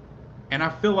SummerSlam, and I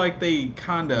feel like they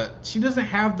kind of she doesn't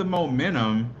have the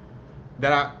momentum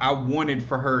that I wanted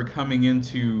for her coming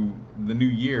into the new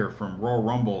year from Royal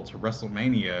Rumble to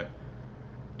WrestleMania.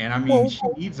 And I mean, Well, she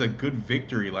needs a good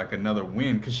victory, like another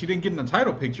win, because she didn't get in the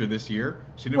title picture this year.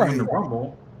 She didn't win the right.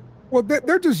 Rumble. Well,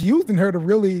 they're just using her to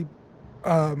really,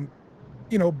 um,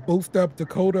 boost up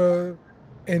Dakota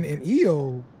and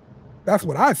Io. That's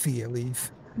what I see at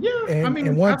least. Yeah, I And mean,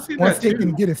 I once see once that they can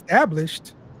too. get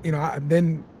established,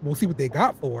 then we'll see what they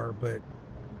got for her. But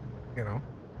you know,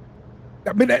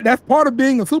 I mean that's part of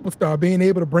being a superstar, being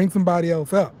able to bring somebody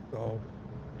else up. So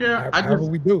Yeah, however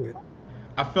we do it.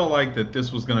 I felt like that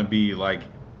this was gonna be like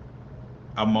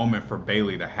a moment for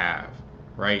Bailey to have,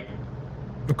 right?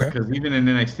 Okay, Because even in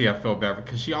NXT, I felt bad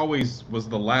because she always was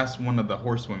the last one of the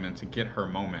horsewomen to get her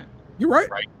moment, you're right.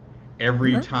 right? You're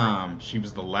Every right. time she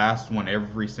was the last one,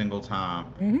 every single time,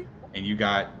 Hmm. and you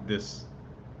got these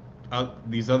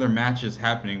other matches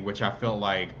happening, which I felt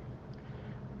like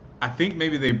I think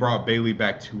maybe they brought Bailey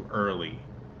back too early.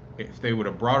 If they would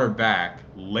have brought her back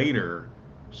later,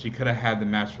 she could have had the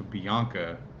match with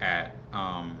Bianca at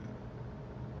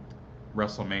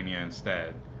WrestleMania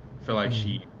instead. I feel like Hmm.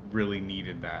 she really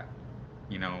needed that,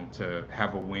 to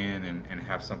have a win and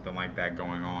have something like that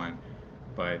going on.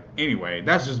 But anyway,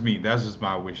 that's just me. That's just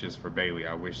my wishes for Bailey.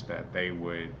 I wish that they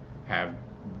would have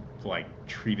like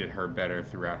treated her better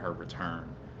throughout her return.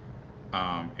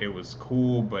 It was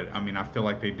cool, but I mean, I feel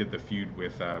like they did the feud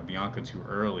with Bianca too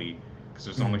early because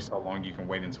there's only Hmm. so long you can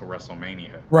wait until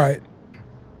WrestleMania. Right.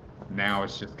 Now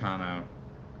it's just kind of,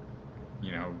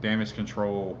 damage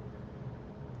control.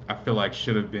 I feel like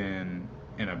should have been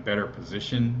in a better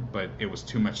position, but it was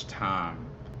too much time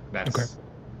Okay. that's,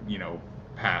 you know,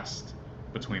 passed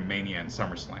between Mania and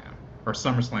SummerSlam or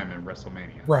SummerSlam and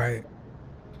WrestleMania. Right.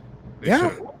 They should Yeah.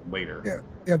 have later. Yeah.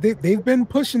 Yeah. They've been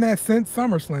pushing that since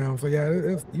SummerSlam. So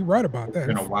yeah, you're right about It's that.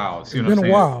 been a while. See It's what I'm been a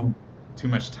saying? while. Too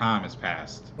much time has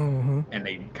passed, Hmm. and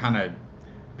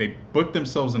they booked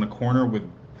themselves in a corner with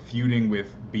feuding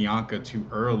with Bianca too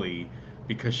early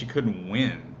because she couldn't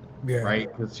win, Yeah. right?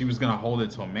 Because she was gonna hold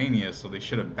it till Mania, so they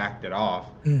should have backed it off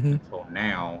Hmm. until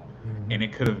now, Hmm. and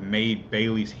it could have made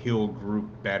Bailey's heel group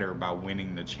better by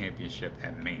winning the championship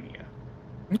at Mania.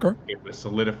 Okay. It would have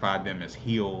solidified them as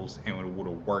heels, and it would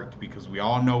have worked because we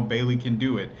all know Bailey can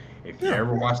do it. If you Yeah.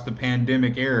 ever watched the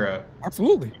pandemic era,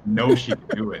 Absolutely. you know she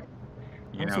can do it.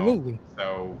 You know, Absolutely.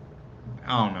 so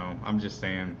I don't know. I'm just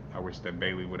saying. I wish that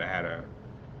Bailey would have had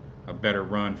a better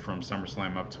run from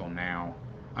SummerSlam up till now.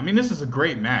 I mean, this is a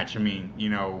great match. I mean,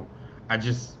 I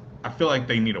just I feel like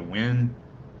they need a win,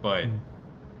 but Mm.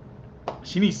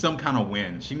 she needs some kind of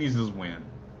win. She needs this win.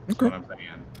 That's Okay. what I'm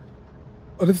saying.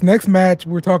 Well, this next match,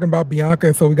 we're talking about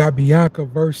Bianca. So we got Bianca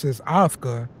versus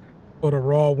Asuka for the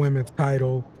Raw Women's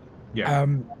title. Yeah.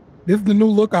 Um, this is the new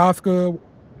look, Asuka.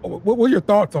 What were your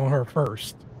thoughts on her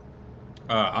first?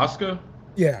 Asuka.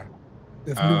 Yeah,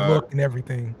 this new Uh, look and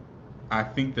everything. I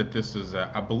think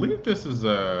that I believe this is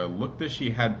a look that she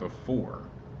had before.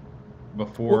 Well,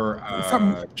 Before,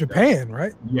 something Japan,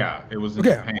 right? yeah, it was in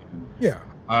Okay. Japan. Yeah.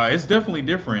 It's definitely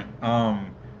different.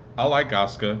 I like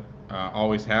Asuka.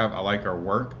 Always have. I like her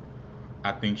work.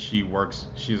 I think she works.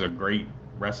 She's a great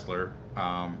wrestler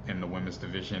in the women's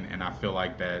division, and I feel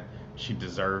like that she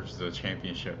deserves the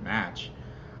championship match.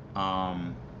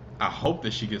 Um, I hope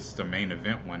that she gets the main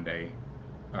event one day,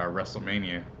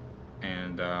 WrestleMania.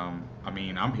 And I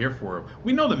mean, I'm here for it.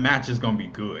 We know the match is gonna be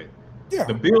good. The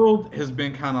Yeah. build has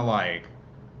been kind of like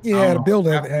I Yeah. don't The know build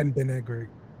what's happening. hadn't been that great.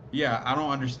 Yeah, I don't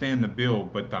understand the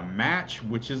build, but the match,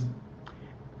 which is,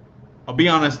 I'll be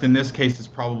honest, in this case, is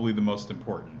probably the most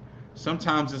important.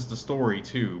 sometimes it's the story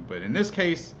too. But in this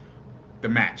case, the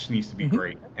match needs to be Hmm.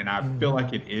 great, and I feel Hmm.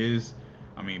 like it is.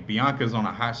 I mean, Bianca's on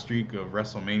a hot streak of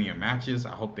WrestleMania matches.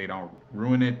 I hope they don't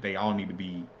ruin it. They all need to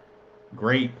be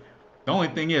great. The only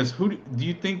thing is, do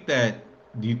you think that?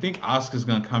 Do you think Asuka's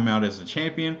gonna come out as a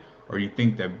champion, or do you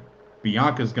think that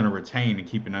Bianca's gonna retain and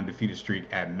keep an undefeated streak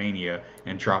at Mania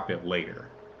and drop it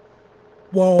later?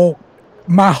 Well,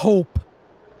 my hope,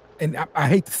 and I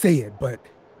hate to say it, but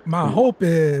my Ooh, hope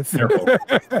is, careful,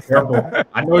 careful.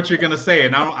 I know what you're gonna say,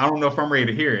 and I don't know if I'm ready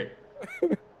to hear it.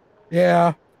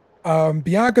 yeah,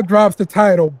 Bianca drops the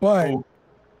title, but Oh,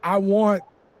 I want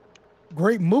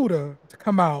Great Muta to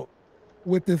come out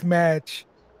with this match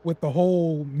with the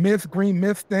whole Miss Green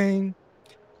Miss thing.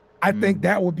 I think mm,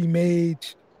 that would be made,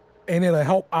 and it'll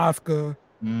help Oscar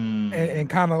and mm,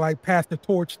 kind of like pass the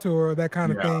torch to her, that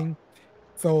kind of yeah. thing.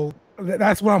 So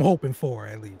that's what I'm hoping for,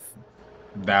 at least.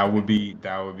 That would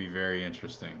be very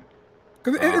interesting.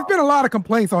 Because Uh, it's been a lot of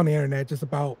complaints on the internet just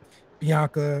about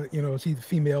Bianca. She's a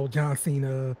female John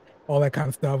Cena, all that kind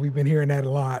of stuff. We've been hearing that a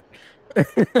lot.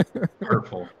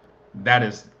 Hurtful. That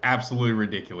is absolutely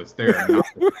ridiculous. They are not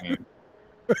the same.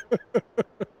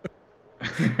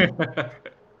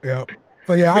 Yeah.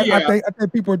 So yeah, But yeah, I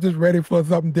think people are just ready for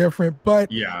something different.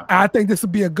 But yeah, I think this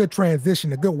would be a good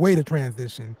transition, a good way to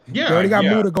transition. You already yeah, got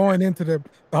yeah, Muda going into the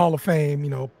Hall of Fame.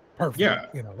 Perfect. yeah.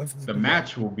 Let's just The do that.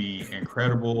 match will be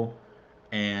incredible,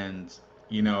 and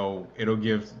it'll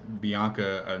give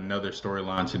Bianca another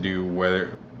storyline to do.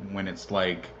 Whether when it's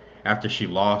like after she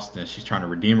lost and she's trying to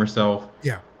redeem herself,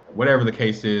 Yeah. whatever the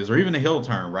case is, or even a heel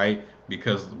turn, right?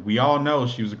 Because we all know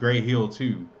she was a great heel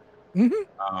too, Hmm.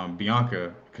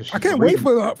 Bianca, because I she's the can't wait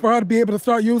reason for her to be able to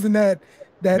start using that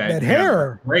that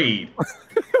hair. braid.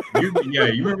 You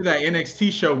remember that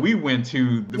NXT show we went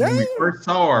to Yeah, when we first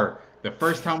saw her? The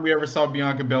first time we ever saw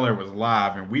Bianca Belair was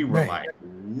live, and we were man, like,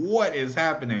 "What is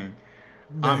happening?"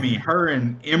 I mean, man. Her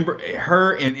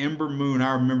and Ember Moon.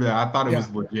 I remember that. I thought it Yeah, was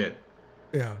legit.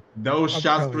 yeah. Those I'm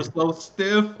shots telling were you. so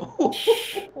stiff.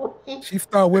 She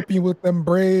started whipping you with them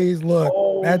braids. Look,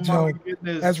 Oh that my junk,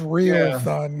 that's goodness! real, Yeah,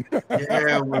 son.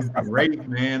 yeah, it was great,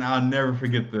 man. I'll never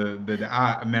forget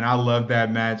I man, I love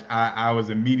that match. I was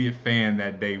an immediate fan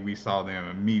that day we saw them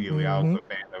immediately. I was Hmm. a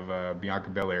fan of Bianca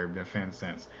Belair, been a fan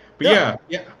since. But Yeah,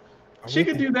 yeah, yeah, I'm she with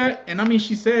could you. do that. And I mean,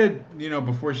 she said,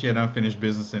 before she had unfinished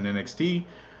business in NXT,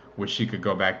 which she could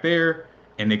go back there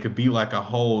and it could be like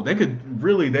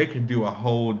they could do a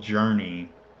whole journey,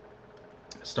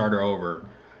 start her over,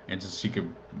 and just she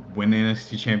could win the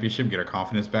NXT championship, get her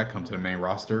confidence back, come to the main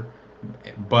roster.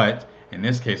 But in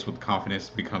this case, with confidence,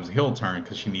 becomes a heel turn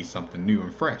because she needs something new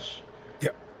and fresh. Yeah,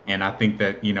 And I think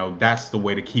that that's the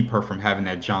way to keep her from having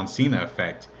that John Cena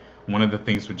effect. One of the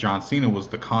things with John Cena was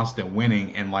the constant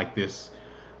winning and like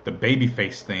the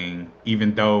babyface thing.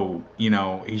 Even though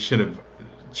he should have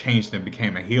changed and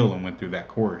became a heel and went through that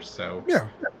course. So yeah,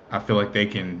 I feel like they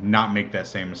can not make that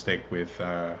same mistake with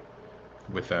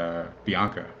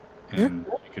Bianca, yeah, and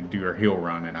she could do her heel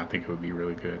run, and I think it would be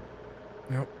really good.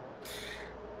 yeah.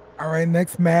 All right,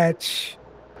 next match.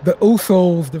 The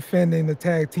Usos defending the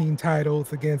tag team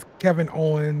titles against Kevin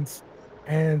Owens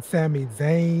and Sami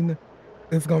Zayn.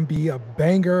 It's gonna be a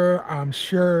banger, I'm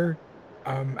sure.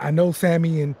 I know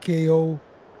Sammy and KO,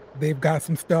 they've got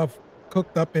some stuff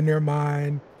cooked up in their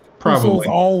mind. Usos Probably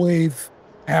always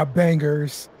have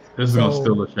bangers. this is gonna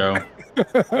steal So the show.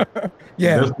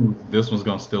 yeah, This one's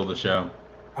gonna steal the show.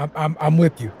 I'm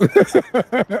with you.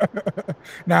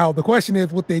 Now the question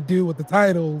is what they do with the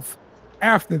titles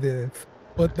after this,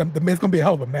 but it's gonna be a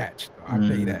hell of a match. I'll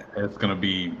tell you that. It's gonna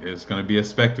be a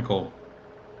spectacle.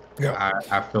 Yep.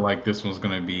 I feel like this one's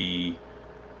gonna be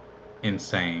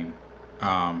insane.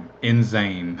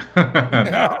 Insane.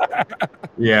 No.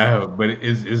 Yeah, but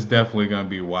it's definitely gonna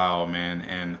be wild, man.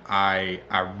 And I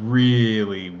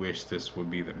really wish this would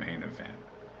be the main event.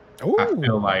 Oh,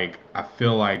 I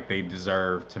feel like they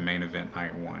deserve to main event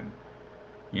night one.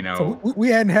 You so know, we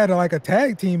hadn't had like a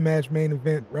tag team match main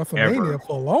event ever. WrestleMania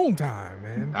for a long time,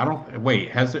 man. I don't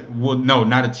wait. Has it? Well, no,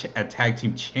 not a tag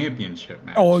team championship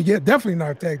Oh match. yeah, definitely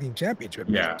not a tag team championship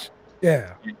Yeah, match.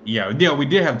 Yeah, yeah. We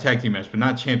did have a tag team match, but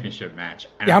not championship match.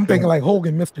 And yeah. I I'm feel thinking like like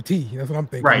Hogan, Mr. T. That's what I'm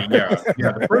thinking. right, yeah,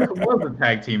 yeah. The first one was a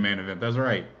tag team main event. That's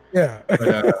right. Yeah.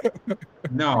 But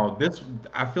no, this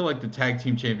I feel like the tag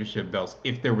team championship belts.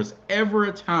 If there was ever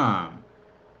a time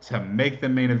to make the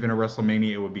main event of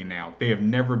WrestleMania, it would be now. They have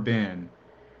never been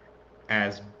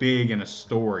as big in a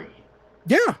story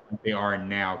Yeah, as they are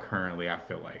now currently, I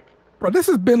feel like. bro, this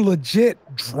has been legit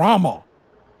drama.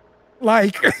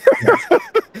 Like, Yeah.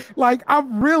 like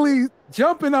I'm really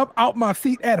jumping up out my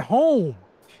seat at home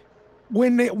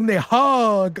when they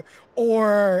hug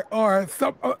or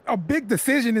some a big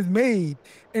decision is made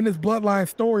in this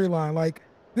bloodline storyline. Like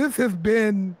this has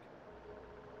been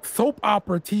soap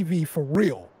opera TV for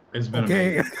real. It's been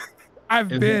Okay. amazing. I've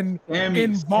It's been been Sami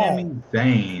involved.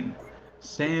 Zayn.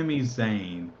 Sami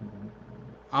Zayn.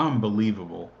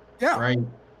 Unbelievable. Yeah. Right?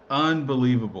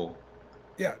 Unbelievable.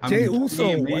 Yeah. I Jay mean,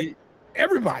 Uso, like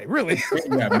everybody, really.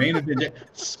 yeah, main event.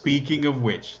 Speaking of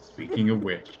which,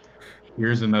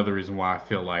 here's another reason why I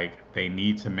feel like they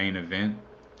need to main event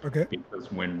Okay.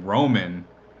 because when Roman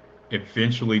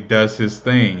eventually does his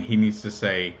thing, he needs to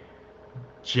say,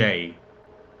 Jay,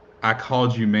 I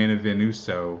called you main event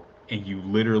Uso, and you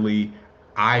literally,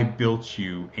 I built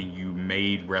you, and you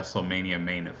made WrestleMania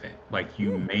main event. Like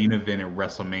you Mm, main evented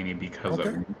WrestleMania because of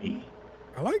okay. me.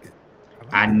 I like it. I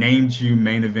I like it. named you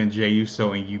main event Jey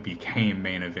Uso, and you became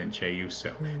main event Jey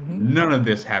Uso. Hmm. None of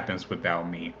this happens without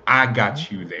me. I Hmm.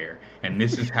 got you there, and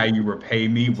this is how you repay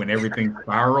me when everything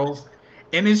spirals.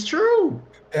 And it's true.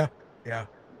 Yeah. Yeah.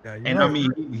 Yeah. You're And I right.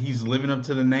 mean, he's living up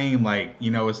to the name. Like,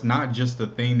 it's not just the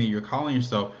thing that you're calling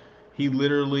yourself. He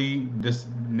literally just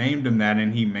named him that,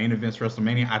 and he main events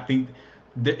WrestleMania. I think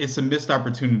it's a missed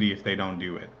opportunity if they don't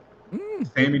do it. Mm,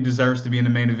 Sammy deserves to be in the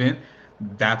main event.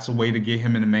 That's a way to get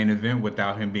him in the main event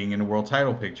without him being in the world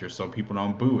title picture, so people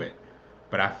don't boo it.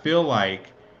 But I feel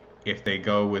like if they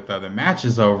go with other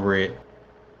matches over it,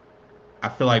 I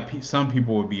feel like some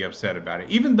people would be upset about it.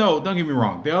 Even though, don't get me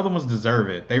wrong, the other ones deserve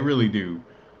it. They really do.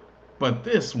 But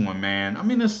this one, man, I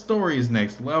mean, this story is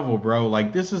next level, bro.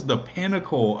 Like, this is the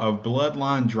pinnacle of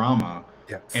bloodline drama,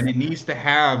 and yes. it needs to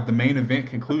have the main event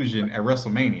conclusion at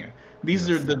WrestleMania.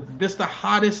 Yes. This the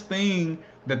hottest thing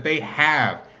that they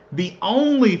have. The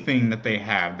only thing that they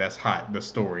have that's hot, the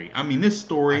story. I mean, this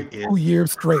story Like is. 2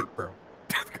 years straight, bro.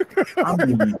 I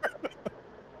mean,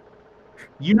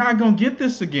 you're not gonna get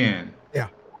this again. Yeah.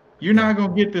 You're Yeah. not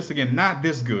gonna get this again. Not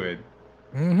this good.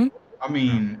 Hmm. I No,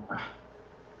 mean,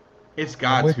 it's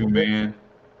I'm got with to, man.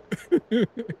 you.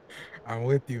 I'm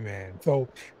with you, man. So,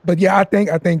 but yeah, I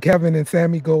think Kevin and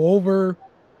Sammy go over.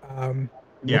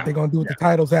 What Yeah, they're gonna do with yeah. the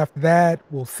titles after that,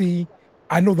 we'll see.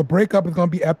 I know the breakup is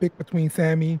gonna be epic between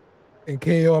Sammy and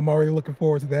KO. I'm already looking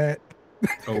forward to that.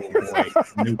 Oh boy,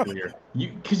 nuclear.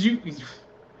 Cause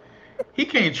he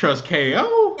can't trust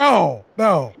KO. No,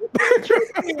 no. He can't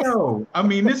trust KO. I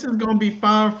mean, this is gonna be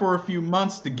fine for a few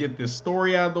months to get this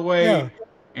story out of the Yeah, way,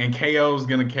 and KO is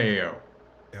gonna KO.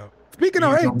 yeah. Speaking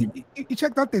of, He's hey, gonna you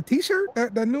checked out the T-shirt,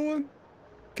 that new one,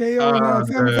 KO and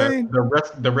Sami Zayn.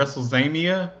 the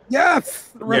WrestleMania.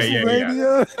 Yes, Yeah, yeah, yeah,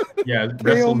 WrestleMania, yeah.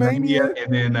 KO WrestleMania, Mania.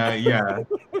 and then yeah,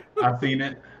 I've seen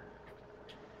it.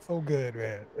 So good,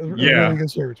 man. It's really Yeah,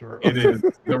 good shirts, bro. it is.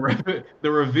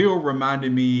 The reveal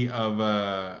reminded me of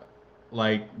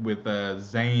like with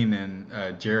Zayn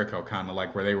and Jericho, kind of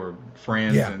like where they were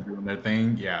friends Yeah, and doing their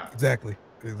thing. Yeah, exactly,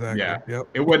 yeah. exactly. Yep.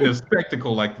 It wasn't a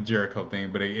spectacle like the Jericho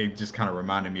thing, but it just kind of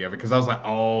reminded me of it because I was like,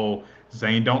 oh,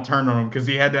 Zayn, don't turn on him because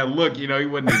he had that look. He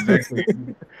wasn't exactly.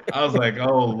 I was like,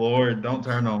 oh Lord, don't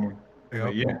turn on him.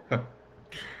 But Yep. yeah,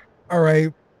 All right.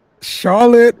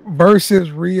 Charlotte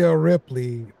versus Rhea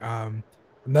Ripley.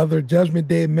 Another Judgment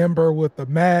Day member with a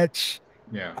match.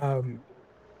 yeah, Um,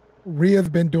 Rhea's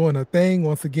been doing a thing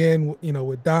once again,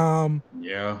 with Dom.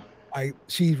 yeah, Like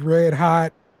she's red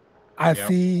hot. I yep,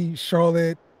 see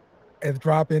Charlotte as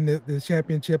dropping the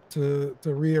championship to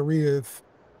Rhea. Rhea's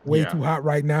way yeah, too hot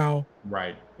right now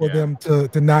right, for yeah, them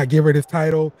to not give her this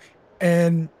title.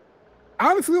 And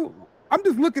honestly, I'm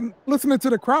just listening to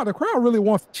the crowd. The crowd really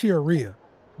wants to cheer Rhea.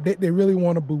 They really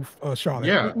want to boo Charlotte.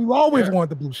 yeah, We've always yeah, wanted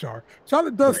to boo Charlotte.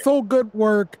 Charlotte does right. so good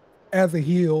work as a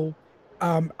heel.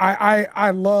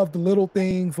 I love the little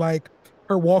things like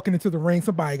her walking into the ring.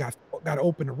 Somebody got to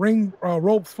open the ring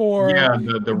ropes for Yeah,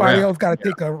 her. the Somebody ref. else got to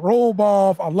Yeah. take a robe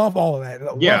off. I love all of that.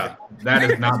 I love it. Yeah, that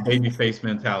is not babyface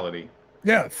mentality.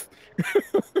 Yes,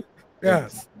 It's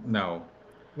yes. no.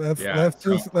 Let's Yeah. let's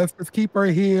So just let's just keep her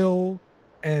heel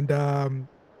and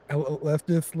let's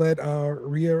just let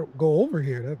Rhea go over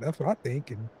here. That's what I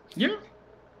think. And yeah,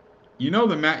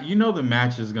 the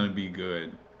match is gonna be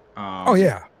good. oh Um,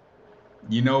 yeah,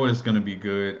 you know it's gonna be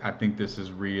good. I think this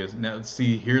is Rhea's. Now,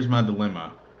 see, here's my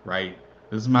dilemma. Right,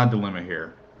 this is my dilemma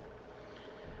here.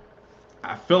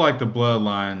 I feel like the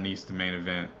Bloodline needs to main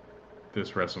event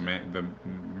this WrestleMania, the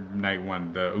night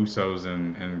one, the Usos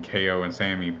and KO and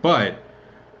Sammy. But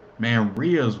man,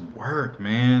 Rhea's work,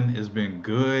 man, has been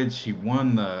good. She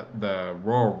won the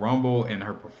Royal Rumble, and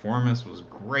her performance was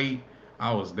great.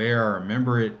 I was there. I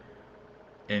remember it.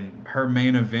 And her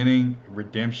main eventing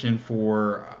redemption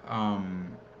for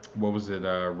what was it?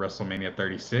 WrestleMania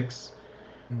 36.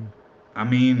 mm, I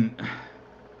mean,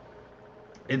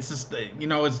 it's just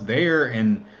it's there,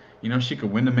 and she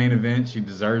could win the main event. She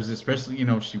deserves it, especially,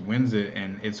 she wins it,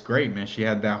 and it's great, man. She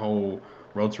had that whole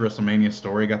Road to WrestleMania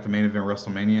story, got the main event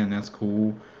WrestleMania, and that's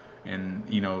cool. And,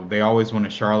 they always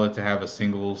wanted Charlotte to have a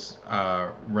singles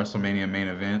WrestleMania main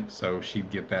event, so she'd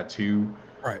get that too.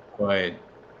 Right. But,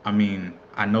 I mean,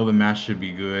 I know the match should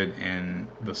be good and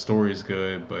the story is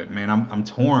good, but man, I'm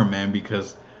torn, man,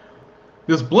 because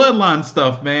this bloodline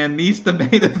stuff, man, needs the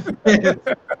main event.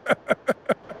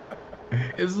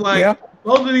 It's Yeah. like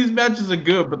both of these matches are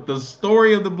good, but the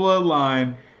story of the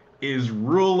bloodline is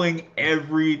ruling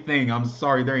everything. I'm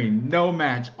sorry, there ain't no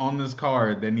match on this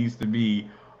card that needs to be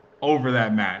over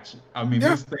that match. I mean, Yeah.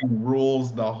 this thing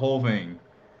rules the whole thing.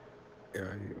 Yeah.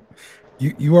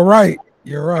 You are right.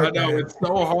 You're I right, know man. it's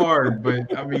so hard,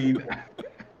 but I mean,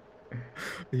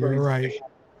 You're like, right.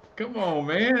 come on,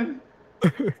 man.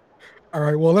 All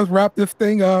right. Well, let's wrap this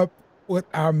thing up with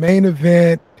our main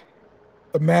event,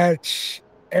 the match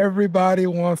everybody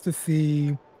wants to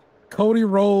see. Cody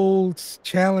Rhodes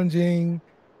challenging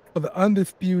for the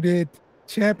undisputed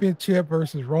championship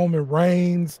versus Roman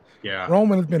Reigns. Yeah,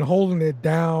 Roman has been holding it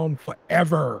down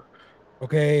forever.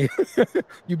 Okay.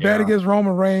 You bet yeah, against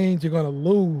Roman Reigns, you're going to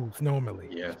lose normally.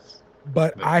 yes.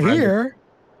 But The I title, hear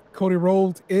Cody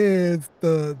Rhodes is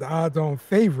the odds on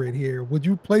favorite here. Would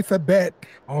you place a bet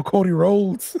on Cody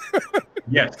Rhodes?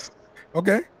 yes.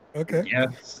 Okay. Okay.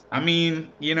 Yes. I mean,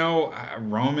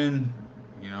 Roman,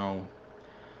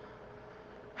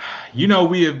 you know,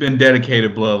 we have been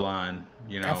dedicated bloodline,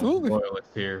 Absolutely. loyalists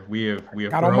here. We have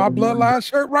Got on thrown my the ones bloodline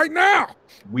shirt right now.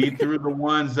 we threw the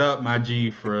ones up, my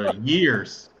G, for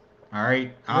years. All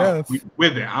right. We Yes.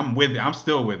 with it. I'm with it. I'm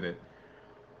still with it.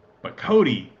 But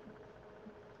Cody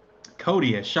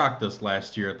has shocked us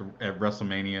last year at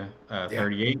WrestleMania Yeah.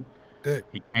 38. Good.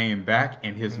 He came back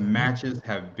and his Hmm. matches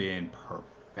have been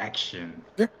perfection.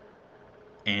 Yeah.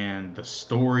 And the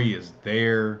story is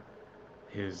there.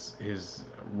 His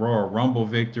Royal Rumble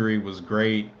victory was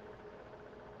great.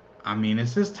 I mean,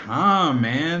 it's his time,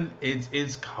 man.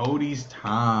 It's Cody's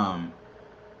time.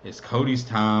 It's Cody's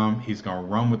time. He's gonna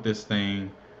run with this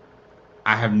thing.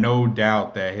 I have no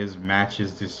doubt that his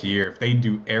matches this year, if they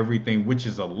do everything, which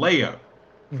is a layup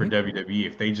for Hmm. WWE,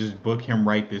 if they just book him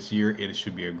right this year, it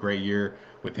should be a great year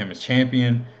with him as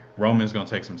champion. Roman's gonna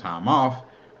take some time off,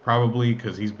 probably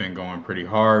because he's been going pretty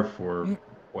hard for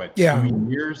what, two Yeah.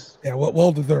 years? Yeah.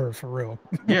 Well deserved for real.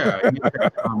 Yeah, he needs to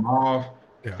take time off,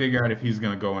 Yeah. figure out if he's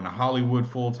going to go into Hollywood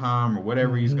full time or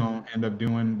whatever he's Hmm. going to end up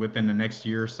doing within the next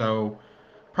year or so.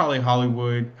 Probably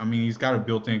Hollywood. I mean, he's got a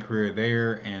built-in career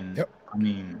there, and Yep. I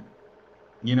mean,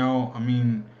 I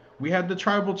mean, we had the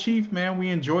tribal chief, man. We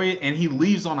enjoy it, and he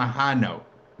leaves on a high note.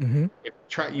 Hmm. If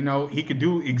he could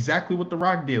do exactly what The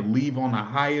Rock did, leave on the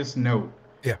highest note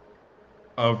Yeah.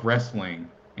 of wrestling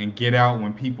and get out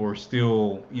when people are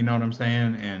still, you know what I'm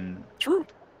saying? And True.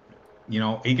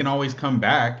 he can always come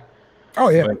back. Oh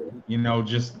yeah. But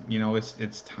just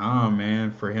it's time,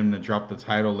 man, for him to drop the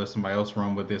title, let somebody else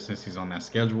run with it since he's on that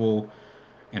schedule,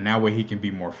 and that way he can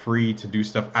be more free to do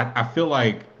stuff. I feel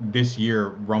like this year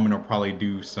Roman will probably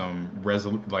do some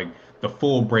like the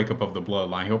full breakup of the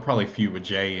bloodline. He'll probably feud with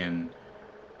Jay, and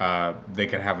they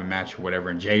could have a match or whatever,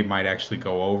 and Jay might actually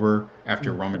go over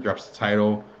after Mm. Roman drops the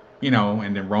title,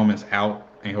 and then Roman's out,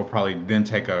 and he'll probably then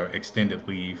take a extended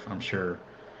leave, I'm sure,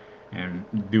 and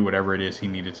do whatever it is he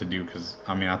needed to do. Because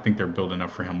I mean, I think they're building up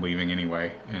for him leaving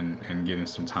anyway and getting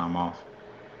some time off.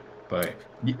 But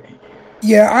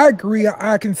Yeah, I agree.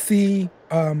 I can see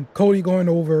Cody going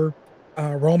over,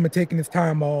 Roman taking his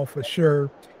time off for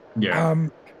sure. yeah,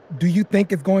 Um, do you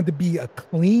think it's going to be a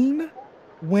clean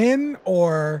win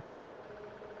or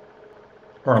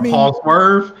or I a mean, Paul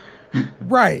Swerve.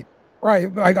 right,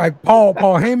 right, like Paul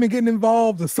Heyman getting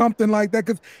involved or something like that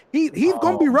because he's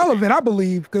going to be Oh relevant, I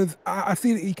believe, because I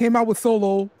see that he came out with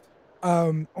Solo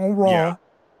on yeah, Raw,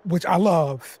 which I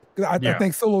love. 'Cause I yeah.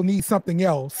 think Solo needs something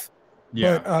else,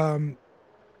 Yeah.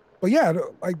 but yeah,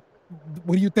 like,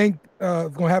 what do you think is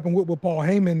going to happen with Paul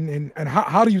Heyman, and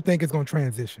how do you think it's going to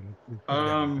transition? Let's put it that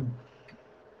way. Um,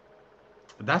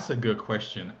 that's a good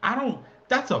question. I don't.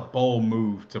 That's a bold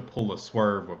move to pull a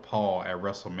swerve with Paul at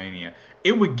WrestleMania.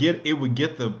 It would get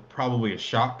the probably a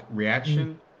shock Mm.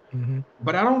 reaction, Hmm.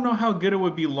 but I don't know how good it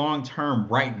would be long term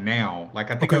right now.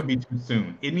 Like I think it Okay. would be too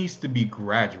soon. It needs to be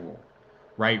gradual,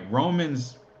 right?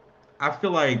 I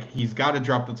feel like he's got to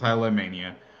drop the title at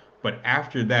Mania, but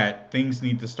after that, things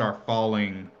need to start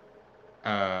falling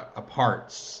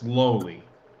apart slowly.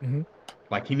 Hmm.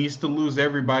 Like he needs to lose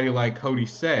everybody, like Cody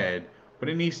said, but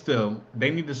they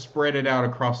need to spread it out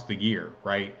across the year,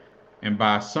 right? And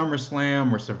by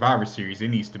SummerSlam or Survivor Series, it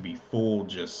needs to be full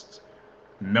just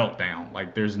meltdown.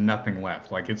 Like there's nothing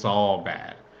left. Like it's all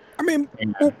bad. I mean,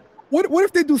 And well, what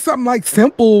if they do something like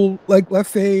simple, like let's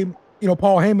say,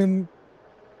 Paul Heyman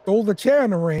throws a chair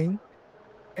in the ring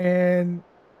and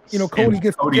and Cody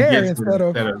gets the Cody chair gets it instead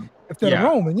of yeah.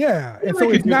 Roman. Yeah. Yeah, And they so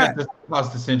could it's do that not, just to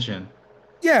cause dissension.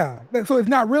 yeah, so it's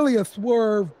not really a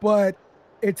swerve, but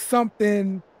it's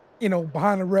something,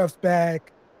 behind the ref's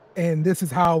back, and this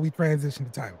is how we transition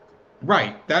the title.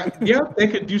 Right. That yeah, they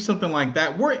could do something like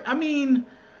that. Where I mean,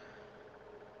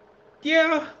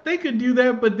 yeah, they could do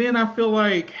that, but then I feel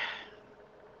like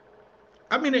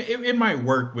I mean it might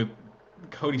work with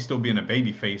Cody still being a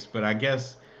babyface, but I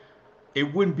guess it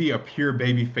wouldn't be a pure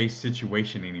babyface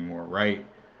situation anymore, right?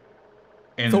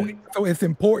 So And so it's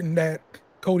important that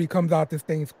Cody comes out this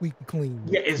thing yeah, it's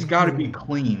squeaky got to be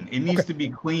clean. clean. It Okay. needs to be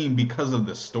clean because of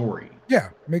the story. Yeah,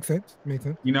 makes sense. Makes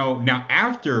sense. You know, now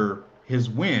after his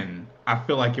win, I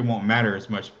feel like it won't matter as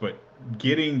much, but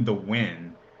getting the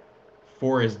win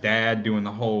for his dad doing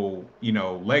the whole,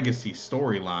 legacy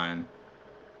storyline,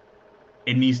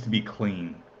 it needs to be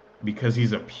clean because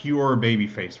he's a pure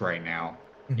babyface right now.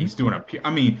 Hmm. He's doing I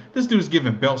mean, this dude's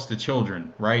giving belts to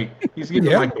children, right? He's giving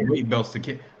Yeah, like the weight belts to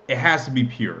kids. It has to be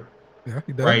pure, yeah,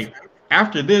 he does. right?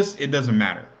 After this, it doesn't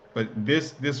matter. But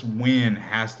this win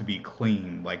has to be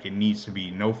clean. Like it needs to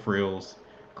be no frills,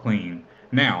 clean.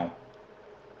 Now,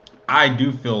 I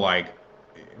do feel like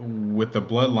with the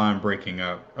bloodline breaking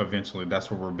up eventually,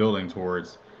 that's what we're building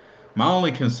towards. My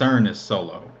only concern is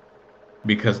Solo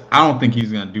because I don't think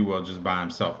he's going to do well just by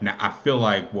himself. Now, I feel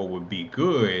like what would be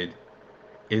good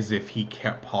is if he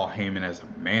kept Paul Heyman as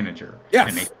a manager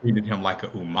and they Yes. treated him like a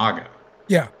Umaga.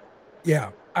 Yeah.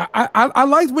 Yeah. I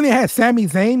liked when he had Sami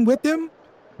Zayn with him.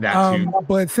 That too.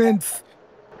 But since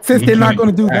He they're not couldn't going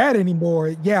to do do that. that anymore,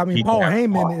 yeah, I mean He could Paul have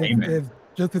Heyman Paul Heyman is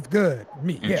just as good.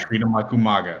 Me, and yeah. treat him like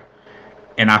Umaga.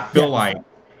 And I feel Yes. like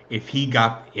if he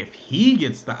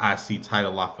gets the IC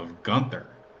title off of Gunther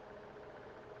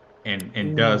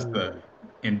and does the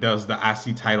Ooh.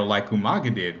 IC title like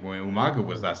Umaga did when Umaga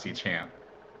was Ooh. IC champ.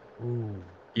 Ooh.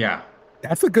 Yeah.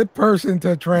 That's a good person to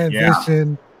Yeah. transition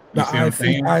You the see what I'm IC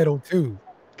saying? title too.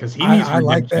 Because he needs I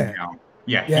like redemption that. now.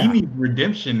 Yeah, he Yeah. needs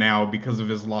redemption now because of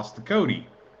his loss to Cody.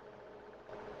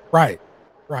 Right.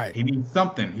 Right. He needs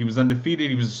something. He was undefeated.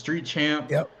 He was a street champ,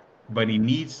 Yep. but he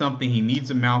needs something. He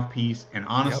needs a mouthpiece. And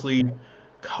Yep. honestly,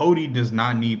 Cody does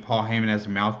not need Paul Heyman as a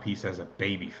mouthpiece as a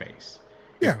babyface.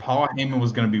 If Yeah. Paul Heyman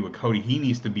was going to be with Cody, he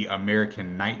needs to be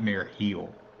American Nightmare heel.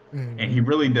 And Hmm. he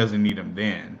really doesn't need him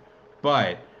then.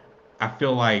 But I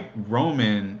feel like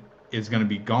Roman is going to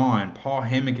be gone. Paul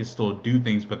Heyman can still do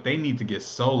things, but they need to get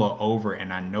Solo over,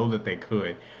 and I know that they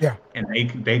could. Yeah. And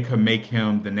they could make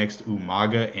him the next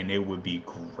Umaga, and it would be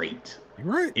great. You're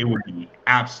right. It would be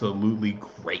absolutely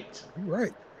great. You're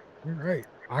right. You're right.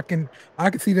 I can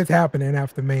see this happening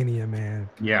after Mania, man.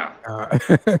 Yeah, Uh,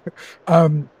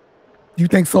 um, do you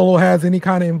think Solo has any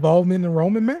kind of involvement in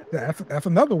Roman match? That's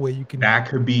another way that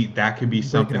could be you break it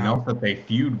something out. else that they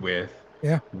feud with,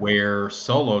 Yeah. where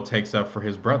Solo takes up for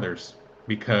his brothers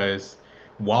because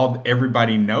while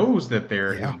everybody knows that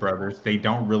they're his Yeah. brothers, they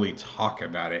don't really talk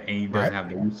about it, and he doesn't Right. have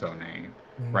the Uso name,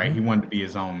 right? Hmm. He wanted to be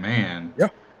his own man, Yeah.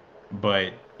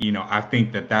 but I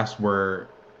think that that's where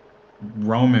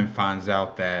Roman finds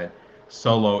out that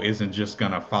Solo isn't just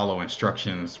gonna follow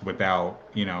instructions without,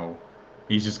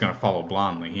 he's just gonna follow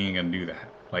blindly. He ain't gonna do that.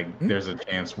 Like, Mm. there's a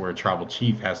chance where Tribal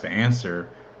Chief has to answer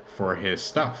for his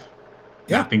stuff.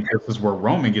 And I Yeah. think this is where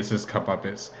Roman gets his cup up.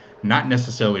 It's not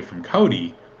necessarily from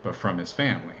Cody, but from his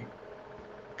family.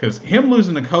 Because him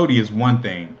losing to Cody is one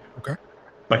thing, Okay.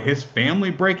 but his family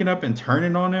breaking up and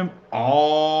turning on him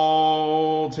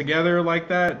all together like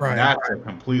that, Right. that's a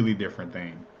completely different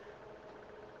thing.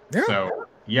 Yeah. So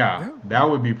yeah, Yeah. that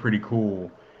would be pretty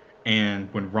cool. And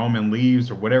when Roman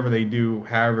leaves or whatever they do,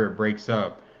 however it breaks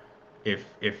up, if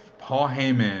Paul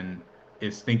Heyman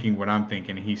is thinking what I'm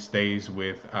thinking, he stays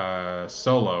with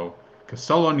Solo, because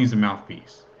Solo needs a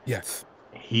mouthpiece. Yes.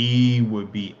 He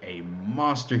would be a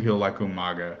monster heel like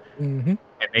Umaga. Hmm.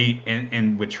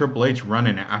 And with Triple H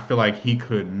running it, I feel like he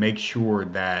could make sure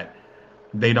that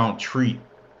they don't treat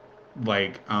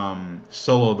like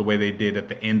Solo the way they did at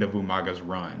the end of Umaga's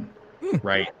run, Mm.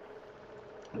 right?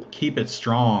 Keep it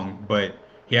strong, but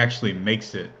he actually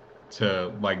makes it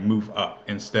to like move up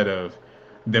instead of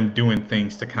them doing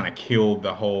things to kind of kill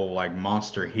the whole like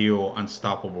monster heel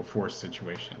unstoppable force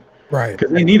situation. Right.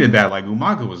 Because they needed that. Like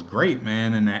Umaga was great,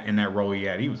 man, in that role he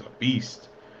had. He was a beast,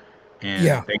 and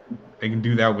Yeah. they can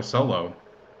do that with Solo.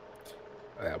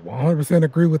 100%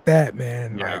 agree with that,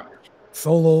 man. Like Yeah,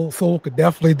 Solo could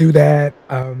definitely do that.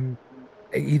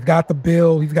 He's got the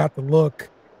build, he's got the look,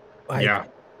 like yeah.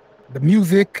 the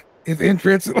music is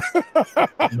interesting.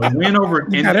 The win over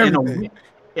He's in got in a everything. win,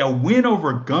 A win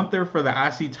over Gunther for the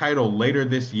IC title later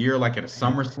this year, like at a Man,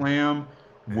 SummerSlam, man.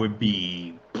 would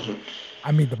be,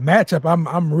 I mean, the matchup.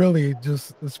 I'm really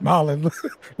just smiling.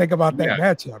 Think about that yeah.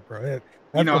 matchup, bro. You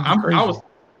That's know, gonna be I was, crazy.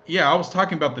 yeah, I was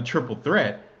talking about the triple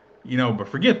threat, but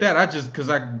forget that. Because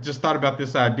I just thought about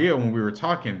this idea when we were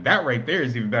talking. That right there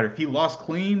is even better. If he lost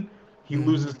clean, he Hmm.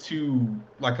 loses to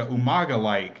like a Umaga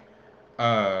like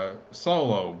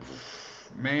Solo.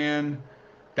 Man,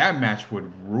 that match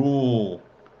would rule.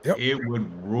 Yep, It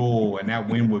would rule, and that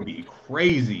win would be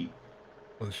crazy.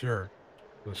 for sure,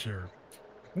 for sure.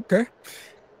 Okay,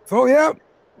 so yeah,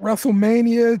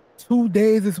 WrestleMania 2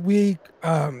 days this week,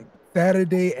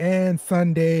 Saturday and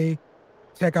Sunday.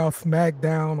 Check out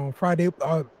SmackDown on Friday.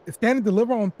 Is Stand and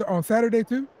Deliver on Saturday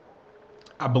too?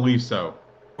 I believe so.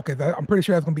 Okay, I'm pretty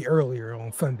sure that's gonna be earlier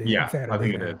on Sunday and Yeah, I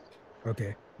Saturday think it is. then.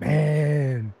 Okay,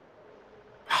 man,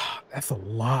 that's a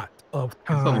lot of It's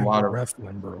a time lot for of,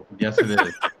 wrestling, bro. yes, it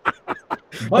is.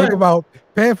 Think But about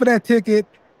paying for that ticket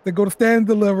to go to Stand and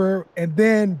Deliver and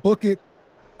then book it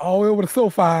all the way over to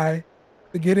SoFi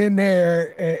to get in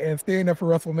there and stay in there for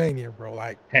WrestleMania, bro.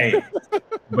 Like, hey,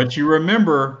 but you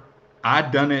remember, I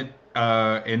done it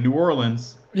in New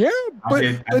Orleans. yeah, I but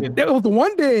did I but did that was the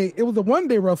one day. It was a 1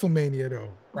 day WrestleMania though,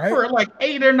 right? for like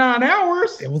 8 or 9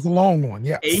 hours. It was a long one.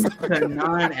 Yes. 8 to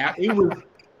 9 hours.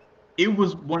 It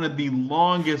was one of the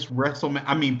longest WrestleMania.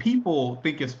 I mean, people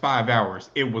think it's 5 hours.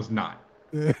 It was not.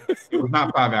 It was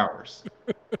not 5 hours.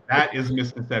 That is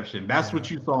misconception. That's Yeah.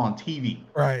 what you saw on TV.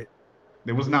 Right.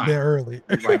 It was It was not. there early.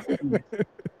 It was like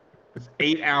it's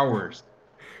 8 hours.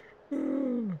 I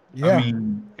Yeah.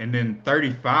 mean, and then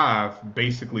 35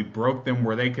 basically broke them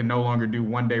where they could no longer do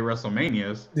 1 day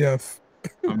WrestleManias. Yes.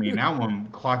 I mean, that one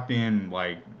clocked in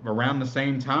like around the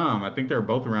same time. I think they're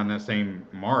both around that same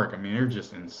mark. I mean, they're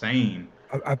just insane.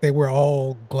 I think we're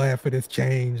all glad for this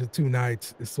change. The 2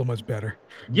 nights is so much better.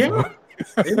 So Yeah,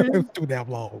 it is. it's too damn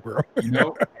long, bro.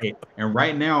 Hey, and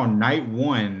right now, night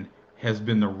one has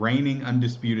been the reigning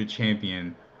undisputed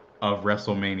champion of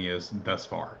WrestleManias thus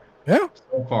far. Yeah.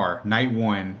 So far, night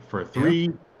one for Yeah.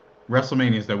 three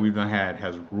WrestleManias that we've done had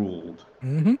has ruled.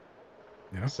 Hmm.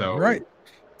 Yeah. You're right.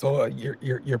 So So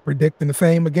you're predicting the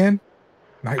same again?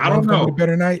 Night I don't one's gonna be the know.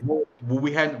 better night.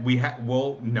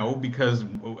 Well, no, because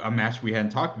a match we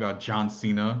hadn't talked about, John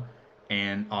Cena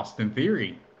and Austin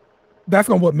Theory. That's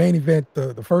gonna what main event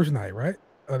the first night, right?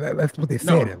 That's what they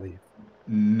said No, at least.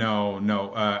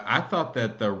 no. I thought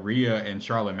that the Rhea and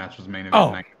Charlotte match was main event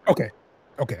Oh, night. okay.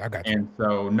 Okay, I got you. And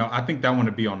so, no, I think that one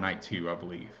would be on night two, I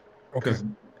believe. Okay. Because,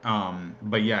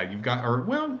 but yeah, you've got, or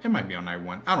well, it might be on night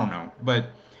one. I don't know.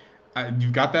 But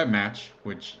you've got that match,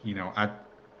 which, I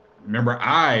remember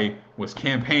I was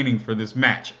campaigning for this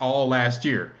match all last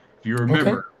year. If you Okay.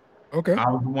 remember, Okay. I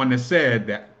was the one that said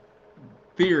that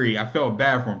Theory, I felt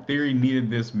bad for him. Theory needed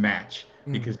this match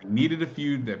Mm. because he needed a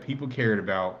feud that people cared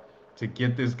about to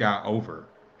get this guy over.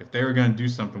 If they were going to do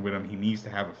something with him, he needs to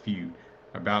have a feud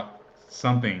about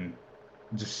something,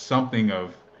 just something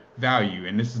of value.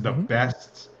 And this is the Hmm.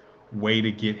 best way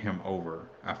to get him over,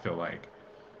 I feel like.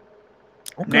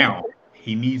 Okay. Now,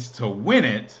 he needs to win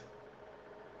it,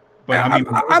 but I I, mean,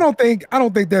 I I don't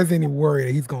think there's any worry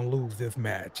that he's gonna lose this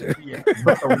match. yeah,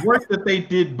 but the work that they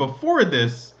did before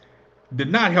this did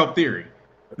not help Theory.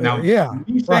 Now, Yeah.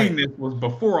 me Right. saying this was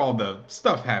before all the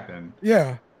stuff happened,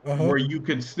 Yeah. Uh-huh. where you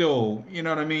could still, you know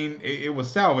what I mean? It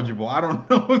was salvageable. I don't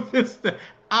know if it's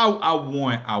I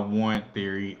want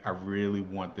Theory. I really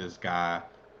want this guy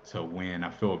to win. I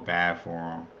feel bad for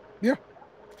him. Yeah.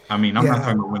 I mean, I'm not Yeah.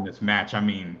 talking about win this match. I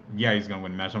mean, yeah, he's gonna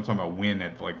win the match. I'm talking about win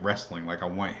at like wrestling. Like I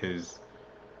want his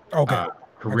Okay. uh, I got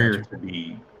career you. to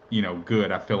be,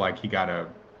 good. I feel like he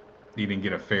didn't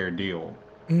get a fair deal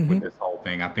with Hmm. this whole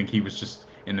thing. I think he was just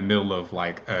in the middle of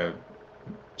like a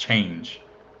change,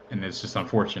 and it's just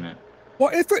unfortunate. Well,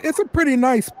 it's a pretty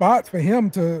nice spot for him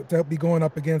to be going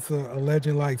up against a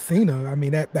legend like Cena. I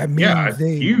mean that Yeah, means it's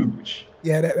they huge.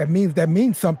 yeah that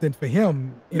means something for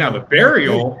him, Now the backstage.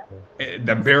 burial,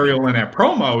 the burial in that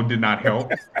promo did not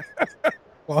help.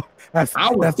 Well, that's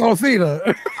I was, that's all Cena.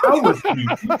 I was,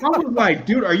 I was like,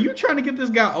 dude, are you trying to get this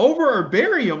guy over or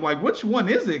bury him? Like, which one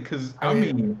is it? Because I I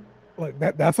mean, mean, like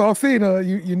that's all Cena.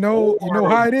 You know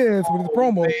how it is with the oh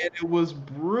promo. man, it was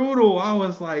brutal. I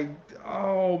was like,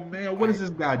 oh man, what has Like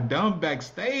this guy done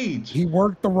backstage? he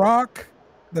worked The Rock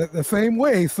the same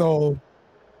way. So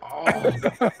Oh,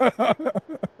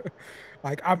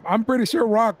 like I'm pretty sure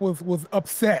Rock was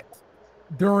upset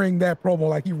during that promo.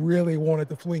 Like he really wanted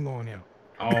to swing on him.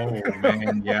 oh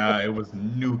man, yeah, it was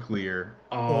nuclear.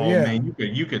 So Oh yeah, man,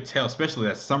 you could tell, especially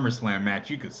that SummerSlam match,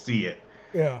 you could see it.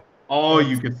 yeah. Oh,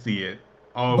 you That's could see it.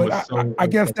 Oh, it But was so I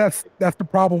guess that's the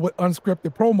problem with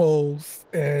unscripted promos,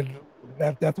 and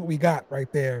that's what we got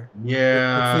right there with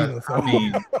yeah. Cena. I So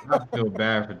mean, I feel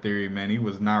bad for Theory, man. He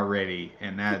was not ready,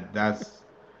 and that's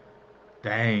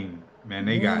dang, man.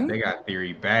 They got mhm. they got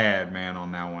Theory bad, man,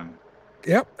 on that one.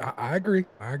 Yep, I agree.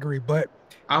 I agree. But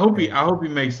hey, I hope he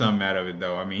makes something out of it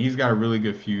though. I mean, he's got a really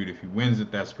good feud. If he wins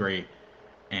it, that's great.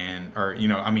 And or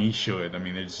I mean, he should. I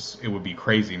mean, it would be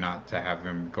crazy not to have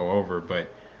him go over.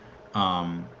 But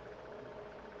um,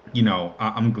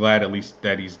 I'm glad at least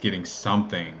that he's getting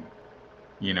something.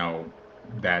 You know,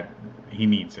 that he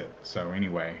needs it. So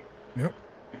anyway, yep.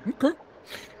 Okay.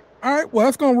 All right. Well,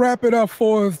 that's gonna wrap it up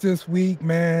for us this week,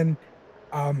 man.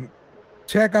 Um,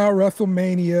 check out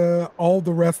WrestleMania, all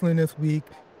the wrestling this week.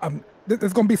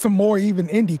 There's gonna be some more even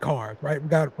indie cards, right? We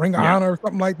got Ring of yeah, Honor or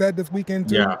something like that this weekend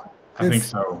too. yeah, I think It's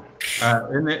so.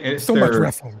 And it's so much their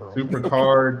wrestling, bro. super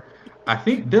card. I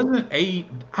think doesn't a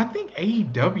I think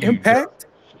AEW does. Impact,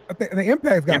 I think the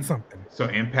Impact's got Im- something. So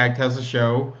Impact has a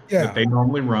show that Yeah, they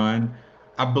normally run.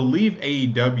 I believe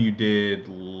AEW did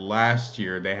last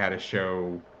year. They had a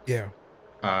show yeah.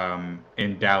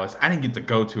 in Dallas. I didn't get to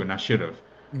go to it, and I should have.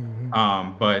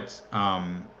 Hmm. But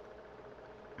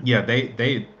yeah,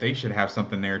 they should have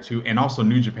something there too. And also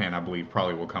New Japan, I believe,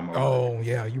 probably will come over. Oh,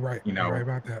 yeah. You're right. You You're right know,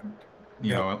 about that.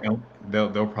 Yep. and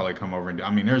they'll probably come over and do.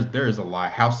 I mean, there's a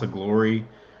lot. House of Glory,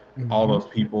 all Hmm. those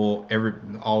people,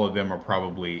 all of them are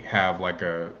probably have like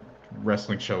a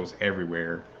wrestling shows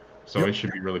everywhere. So Yep. it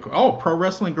should be really cool. Oh, Pro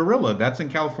Wrestling Gorilla, that's in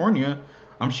California.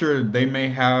 I'm sure they may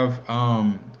have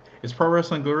is Pro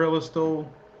Wrestling Gorilla still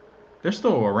they're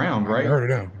still around, I never right?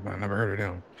 heard of them. I never heard of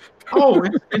them. Oh,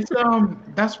 it's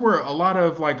that's where a lot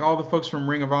of like all the folks from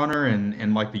Ring of Honor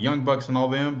and like the Young Bucks and all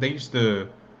them, they used to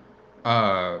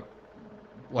uh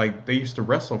they used to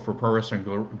wrestle for Pro Wrestling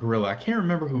Gorilla. I can't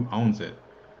remember who owns it.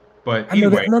 But I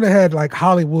anyway, know they had like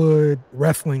Hollywood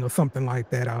wrestling or something like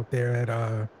that out there at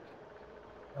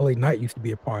LA Knight used to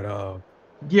be a part of.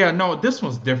 yeah, no, this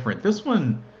one's different. This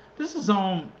is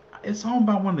it's owned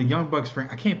by one of the Young Bucks friends.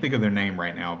 I can't think of their name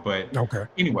right now, but Okay.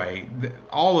 anyway,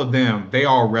 all of them, they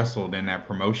all wrestled in that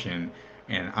promotion,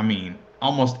 and I mean,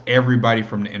 almost everybody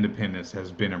from the independents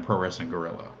has been in Pro Wrestling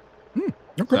Gorilla. Hmm,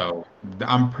 okay. So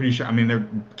I'm pretty sure. I mean, they're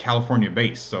California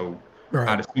based, so All right.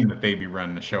 I'd assume that they'd be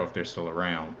running the show if they're still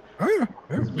around. Oh yeah.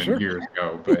 Yeah, It's for been sure. years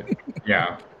ago, but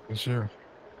yeah, For sure.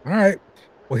 All right.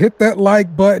 Well, hit that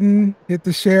like button, hit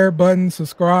the share button,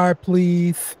 subscribe,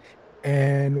 please.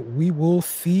 And we will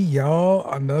see y'all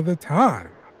another time.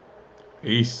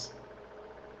 peace.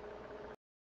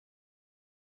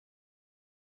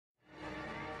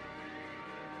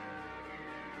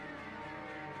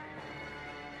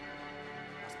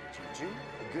 Must bid you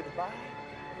a goodbye.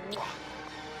 Mwah.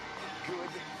 Good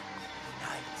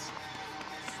night.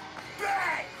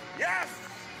 Bang! Yes!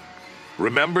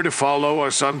 Remember to follow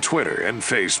us on Twitter and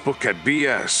Facebook at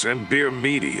BS and Beer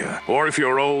Media. Or if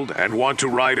you're old and want to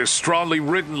write a strongly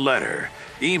written letter,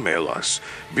 email us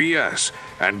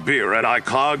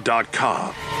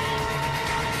bsandbeer@icloud.com.